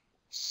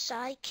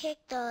 Sidekick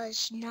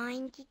does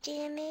 90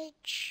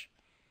 damage.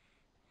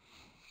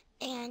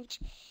 And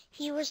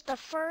he was the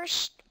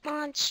first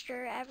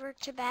monster ever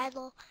to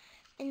battle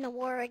in the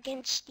war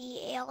against the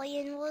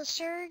alien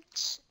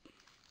lizards.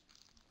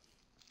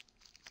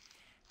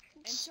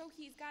 And so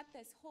he's got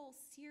this whole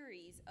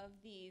series of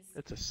these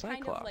It's a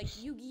kind of like Cyclops.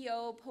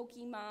 Yu-Gi-Oh,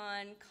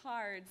 Pokemon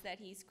cards that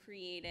he's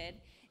created,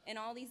 and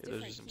all these Yeah,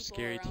 those are different some people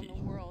scary around teeth.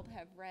 the world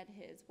have read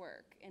his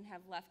work and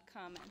have left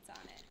comments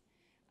on it.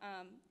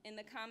 In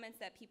the comments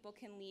that people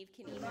can leave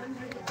can even...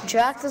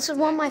 Jack, this is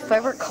one of my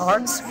favorite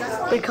cards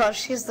because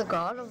she's the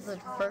god of the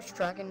first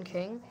Dragon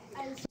King.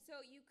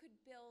 So you could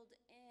build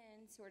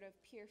in sort of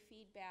peer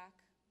feedback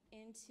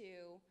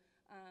into,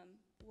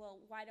 well,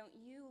 why don't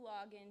you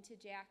log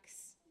into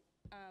Jack's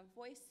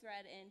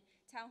VoiceThread and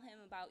tell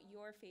him about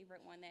your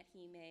favorite one that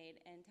he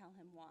made and tell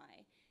him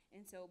why.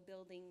 And so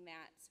building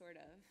that sort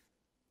of,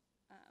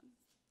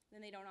 then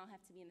they don't all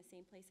have to be in the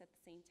same place at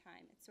the same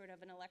time. It's sort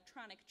of an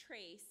electronic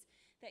trace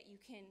that you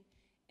can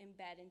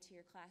embed into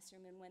your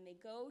classroom. And when they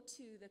go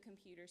to the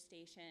computer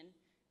station,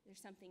 there's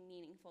something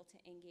meaningful to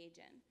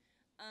engage in.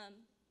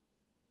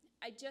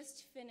 I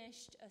just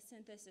finished a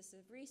synthesis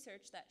of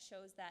research that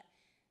shows that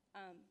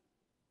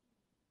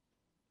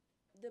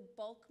the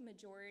bulk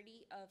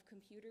majority of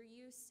computer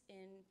use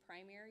in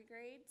primary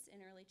grades in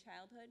early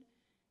childhood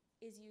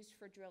is used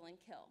for drill and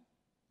kill.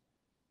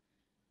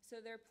 So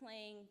they're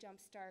playing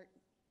jumpstart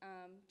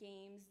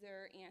games,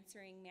 they're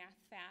answering math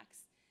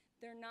facts.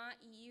 They're not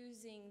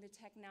using the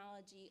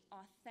technology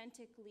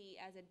authentically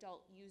as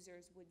adult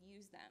users would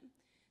use them.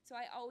 So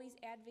I always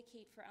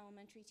advocate for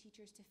elementary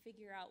teachers to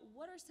figure out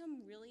what are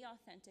some really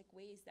authentic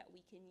ways that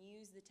we can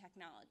use the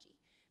technology,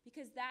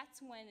 because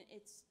that's when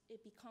it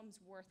becomes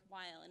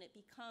worthwhile and it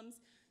becomes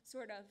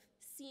sort of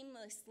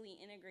seamlessly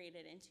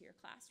integrated into your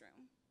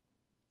classroom.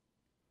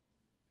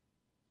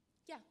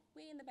 Yeah,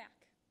 way in the back.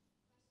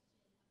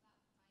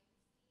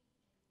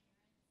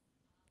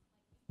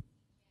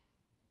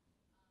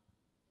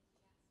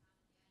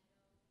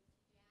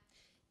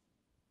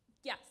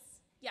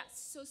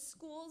 So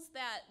schools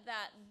that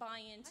buy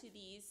into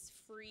these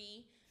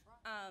free,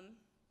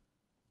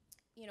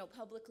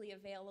 publicly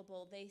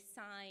available, they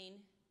sign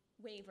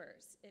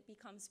waivers. It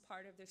becomes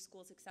part of their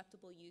school's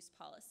acceptable use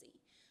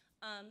policy.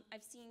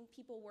 I've seen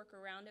people work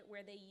around it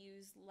where they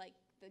use like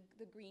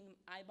the green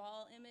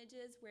eyeball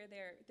images where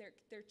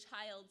their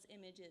child's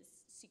image is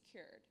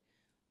secured.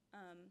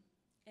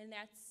 And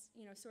that's,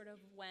 sort of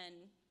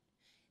when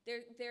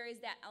there is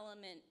that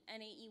element.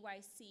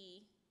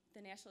 NAEYC, the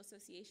National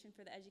Association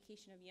for the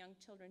Education of Young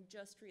Children,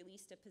 just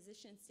released a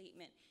position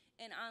statement.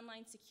 And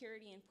online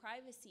security and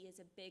privacy is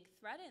a big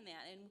threat in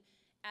that. And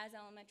as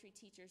elementary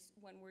teachers,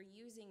 when we're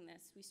using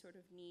this, we sort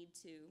of need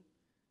to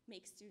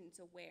make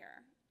students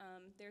aware.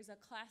 There's a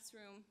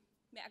classroom,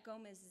 Matt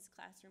Gomez's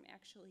classroom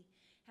actually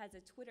has a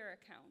Twitter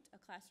account, a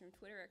classroom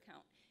Twitter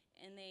account,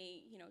 and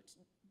they,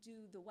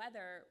 do the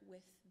weather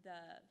with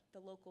the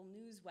local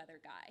news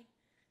weather guy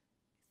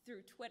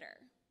through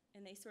Twitter,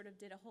 and they sort of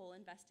did a whole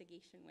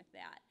investigation with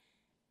that.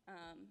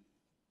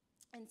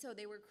 And so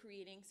they were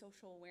creating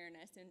social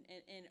awareness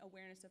and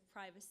awareness of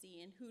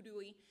privacy, and who do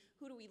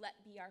we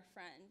let be our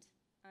friend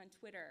on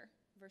Twitter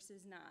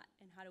versus not,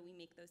 and how do we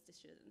make those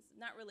decisions?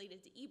 Not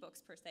related to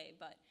ebooks per se,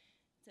 but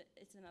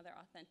it's another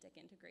authentic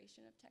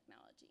integration of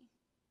technology.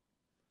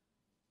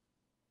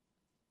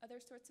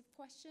 Other sorts of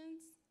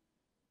questions?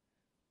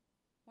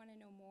 Want to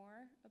know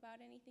more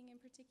about anything in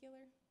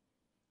particular?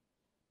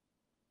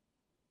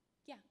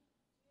 Yeah.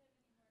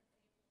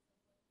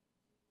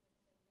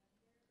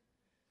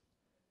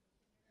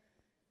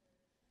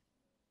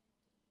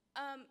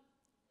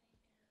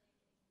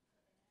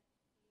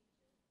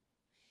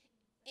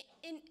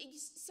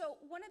 So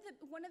one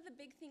of the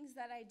big things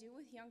that I do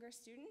with younger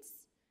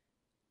students,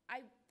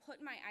 I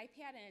put my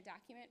iPad in a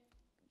document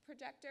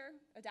projector,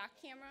 a doc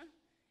camera,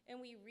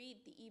 and we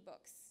read the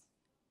ebooks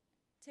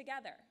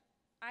together.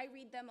 I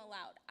read them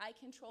aloud. I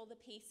control the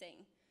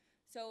pacing.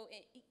 So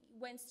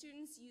when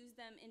students use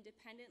them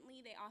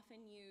independently, they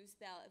often use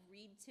the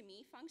read to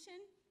me function,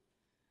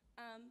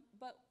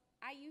 but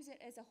I use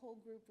it as a whole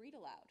group read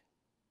aloud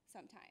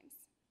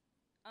sometimes.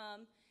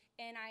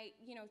 And I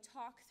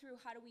talk through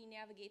how do we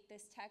navigate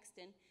this text,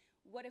 and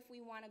what if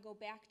we want to go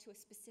back to a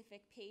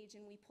specific page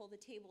and we pull the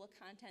table of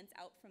contents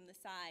out from the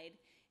side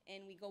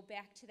and we go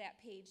back to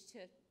that page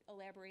to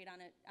elaborate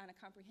on a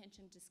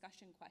comprehension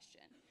discussion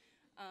question.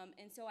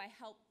 And so I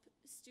help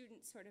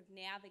students sort of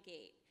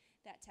navigate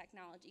that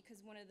technology, because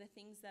one of the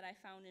things that I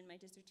found in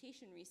my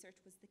dissertation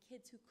research was the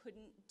kids who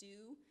couldn't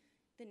do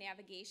the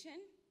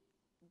navigation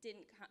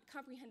didn't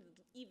comprehend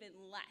even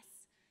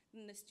less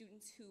than the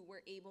students who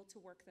were able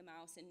to work the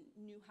mouse and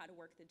knew how to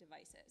work the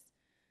devices.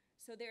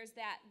 So there's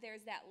that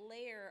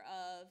layer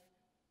of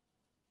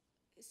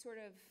sort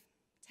of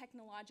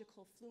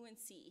technological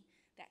fluency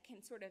that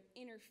can sort of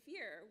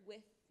interfere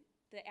with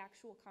the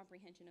actual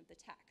comprehension of the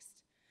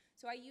text.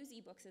 So I use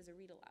ebooks as a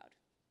read aloud.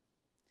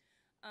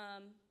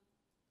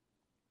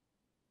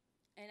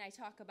 And I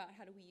talk about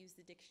how do we use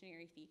the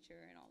dictionary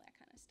feature and all that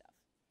kind of stuff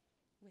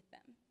with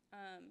them.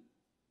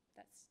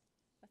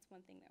 That's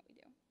one thing that we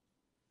do.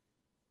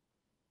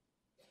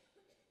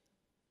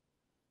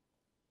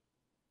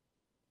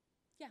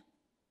 Yeah.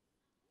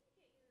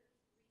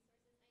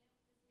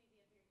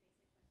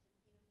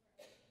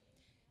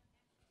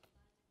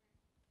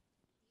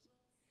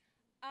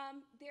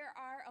 There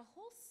are a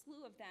whole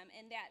slew of them,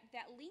 and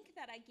that link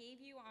that I gave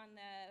you on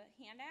the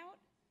handout,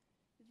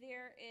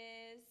 there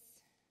is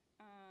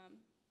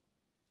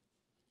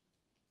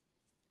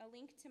a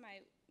link to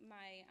my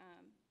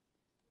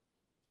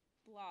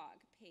blog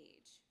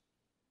page,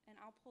 and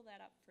I'll pull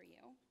that up for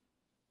you.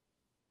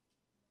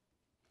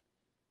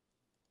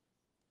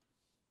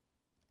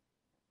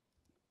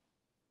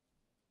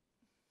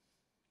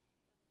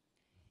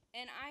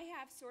 And I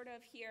have sort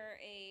of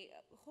here a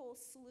whole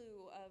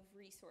slew of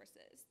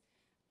resources.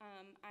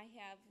 I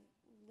have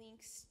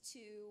links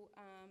to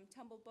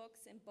Tumble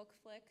Books and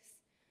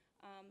Bookflix,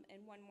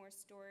 and One More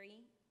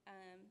Story.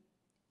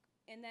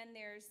 And then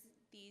there's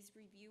these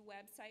review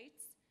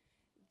websites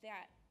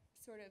that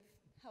sort of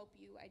help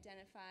you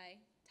identify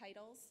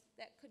titles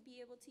that could be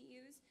able to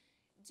use.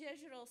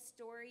 Digital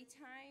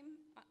Storytime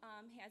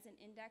has an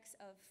index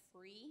of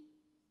free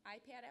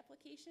iPad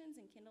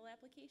applications and Kindle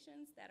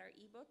applications that are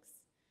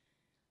ebooks.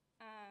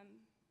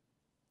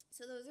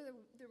 So those are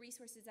the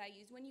resources I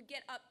use. When you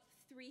get up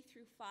 3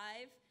 through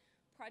 5,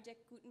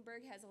 Project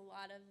Gutenberg has a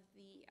lot of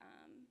the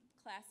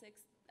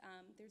classics.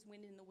 There's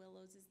Wind in the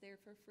Willows is there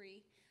for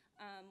free.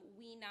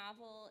 We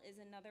Novel is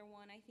another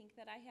one I think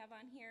that I have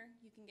on here.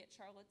 You can get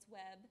Charlotte's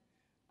Web,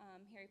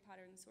 Harry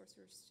Potter and the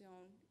Sorcerer's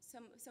Stone.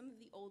 Some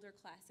of the older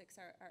classics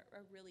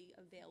are really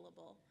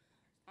available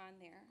on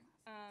there.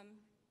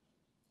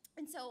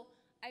 And so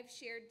I've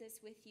shared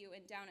this with you,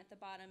 and down at the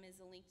bottom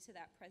is a link to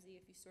that Prezi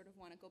if you sort of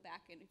want to go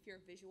back, and if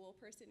you're a visual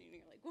person and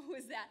you're like, what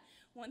was that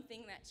one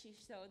thing that she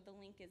showed, the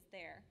link is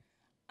there.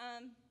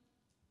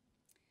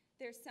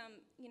 There's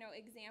some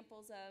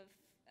examples of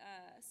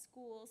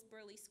schools,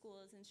 Burley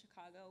schools in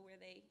Chicago, where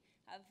they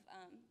have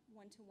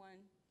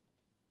one-to-one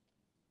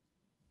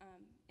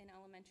in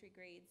elementary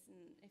grades.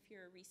 And if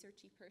you're a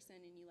researchy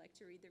person and you like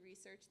to read the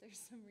research, there's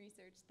some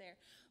research there.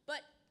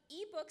 But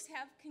ebooks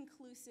have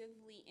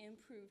conclusively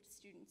improved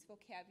students'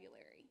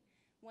 vocabulary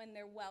when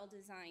they're well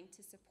designed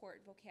to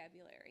support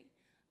vocabulary.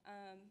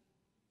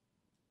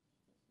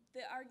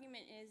 The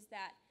argument is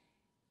that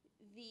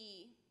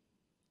the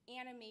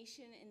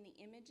animation and the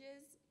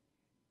images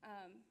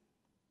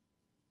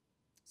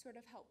sort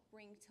of help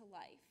bring to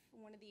life.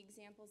 One of the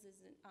examples is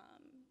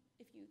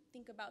if you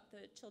think about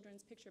the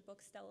children's picture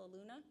book Stella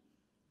Luna,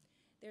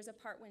 there's a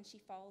part when she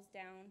falls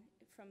down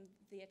from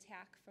the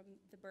attack from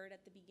the bird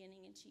at the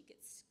beginning, and she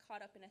gets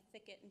caught up in a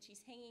thicket, and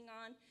she's hanging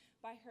on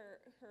by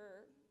her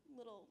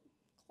little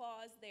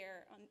claws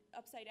there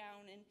upside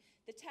down, and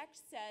the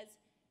text says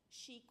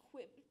she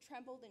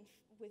trembled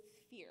with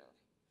fear.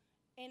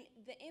 And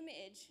the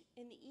image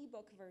in the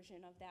ebook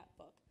version of that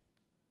book,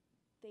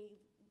 they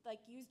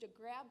used a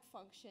grab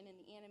function in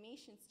the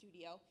animation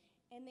studio,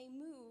 and they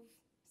move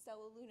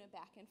Stella Luna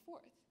back and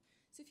forth.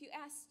 So if you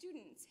ask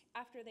students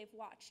after they've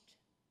watched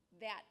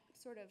that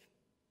sort of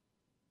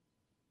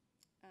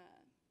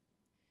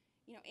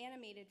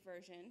animated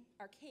version,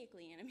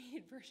 archaically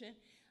animated version,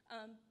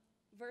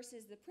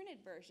 versus the printed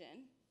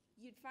version,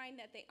 you'd find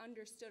that they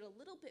understood a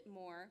little bit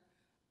more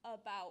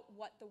about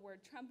what the word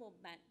tremble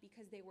meant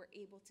because they were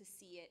able to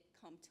see it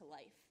come to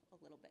life a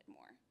little bit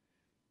more.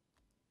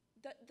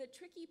 The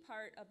tricky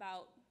part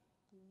about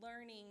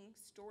learning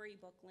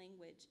storybook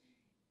language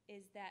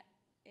is that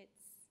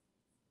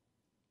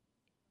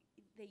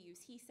they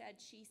use he said,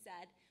 she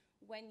said.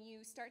 When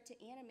you start to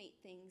animate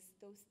things,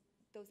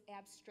 those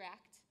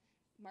abstract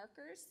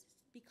markers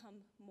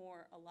become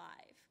more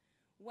alive.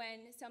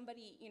 When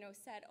somebody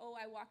said, oh,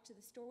 I walked to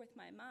the store with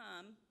my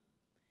mom,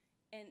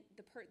 and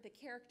the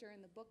character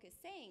in the book is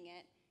saying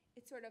it,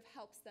 it sort of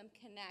helps them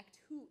connect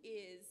who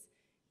is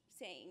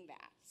saying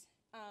that.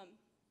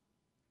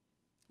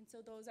 And so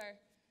those are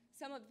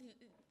some of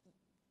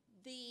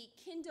the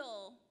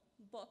Kindle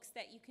books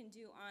that you can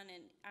do on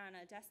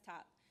a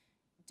desktop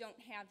don't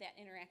have that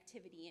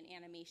interactivity and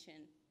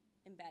animation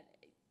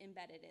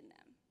embedded in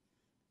them.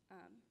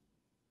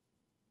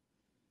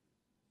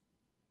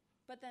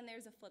 But then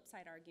there's a flip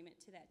side argument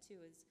to that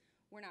too, is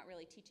we're not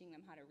really teaching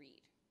them how to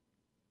read.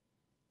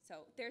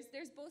 So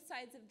there's both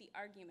sides of the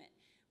argument.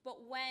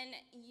 But when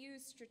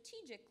used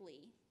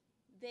strategically,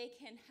 they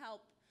can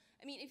help.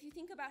 I mean, if you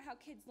think about how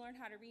kids learn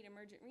how to read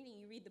emergent reading,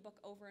 you read the book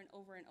over and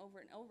over and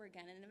over and over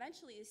again, and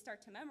eventually they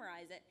start to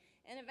memorize it,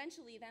 and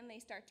eventually then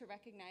they start to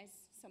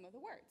recognize some of the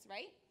words,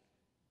 right?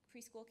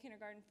 Preschool,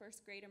 kindergarten,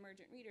 first grade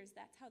emergent readers,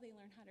 that's how they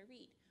learn how to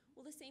read.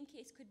 Well, the same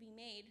case could be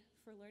made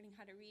for learning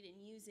how to read and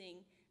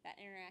using that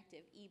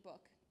interactive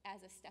ebook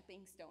as a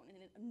stepping stone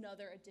and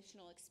another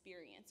additional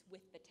experience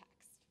with the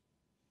text.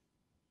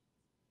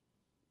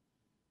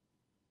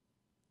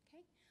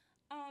 Okay.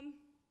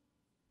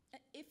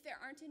 If there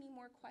aren't any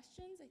more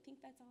questions, I think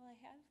that's all I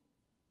have.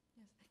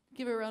 Yes.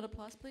 Give her a round of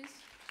applause, please.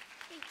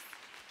 Thanks.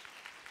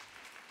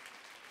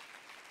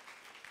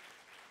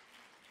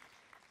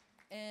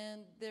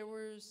 And there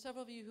were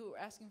several of you who were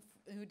asking,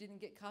 who didn't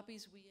get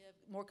copies. We have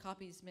more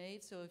copies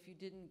made, so if you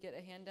didn't get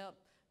a handout,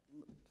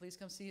 please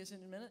come see us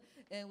in a minute.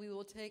 And we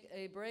will take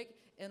a break,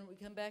 and we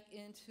come back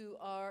into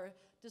our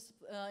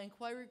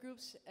inquiry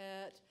groups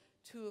at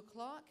 2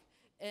 o'clock.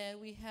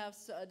 And we have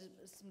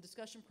some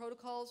discussion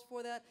protocols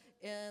for that,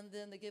 and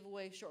then the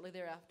giveaway shortly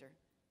thereafter.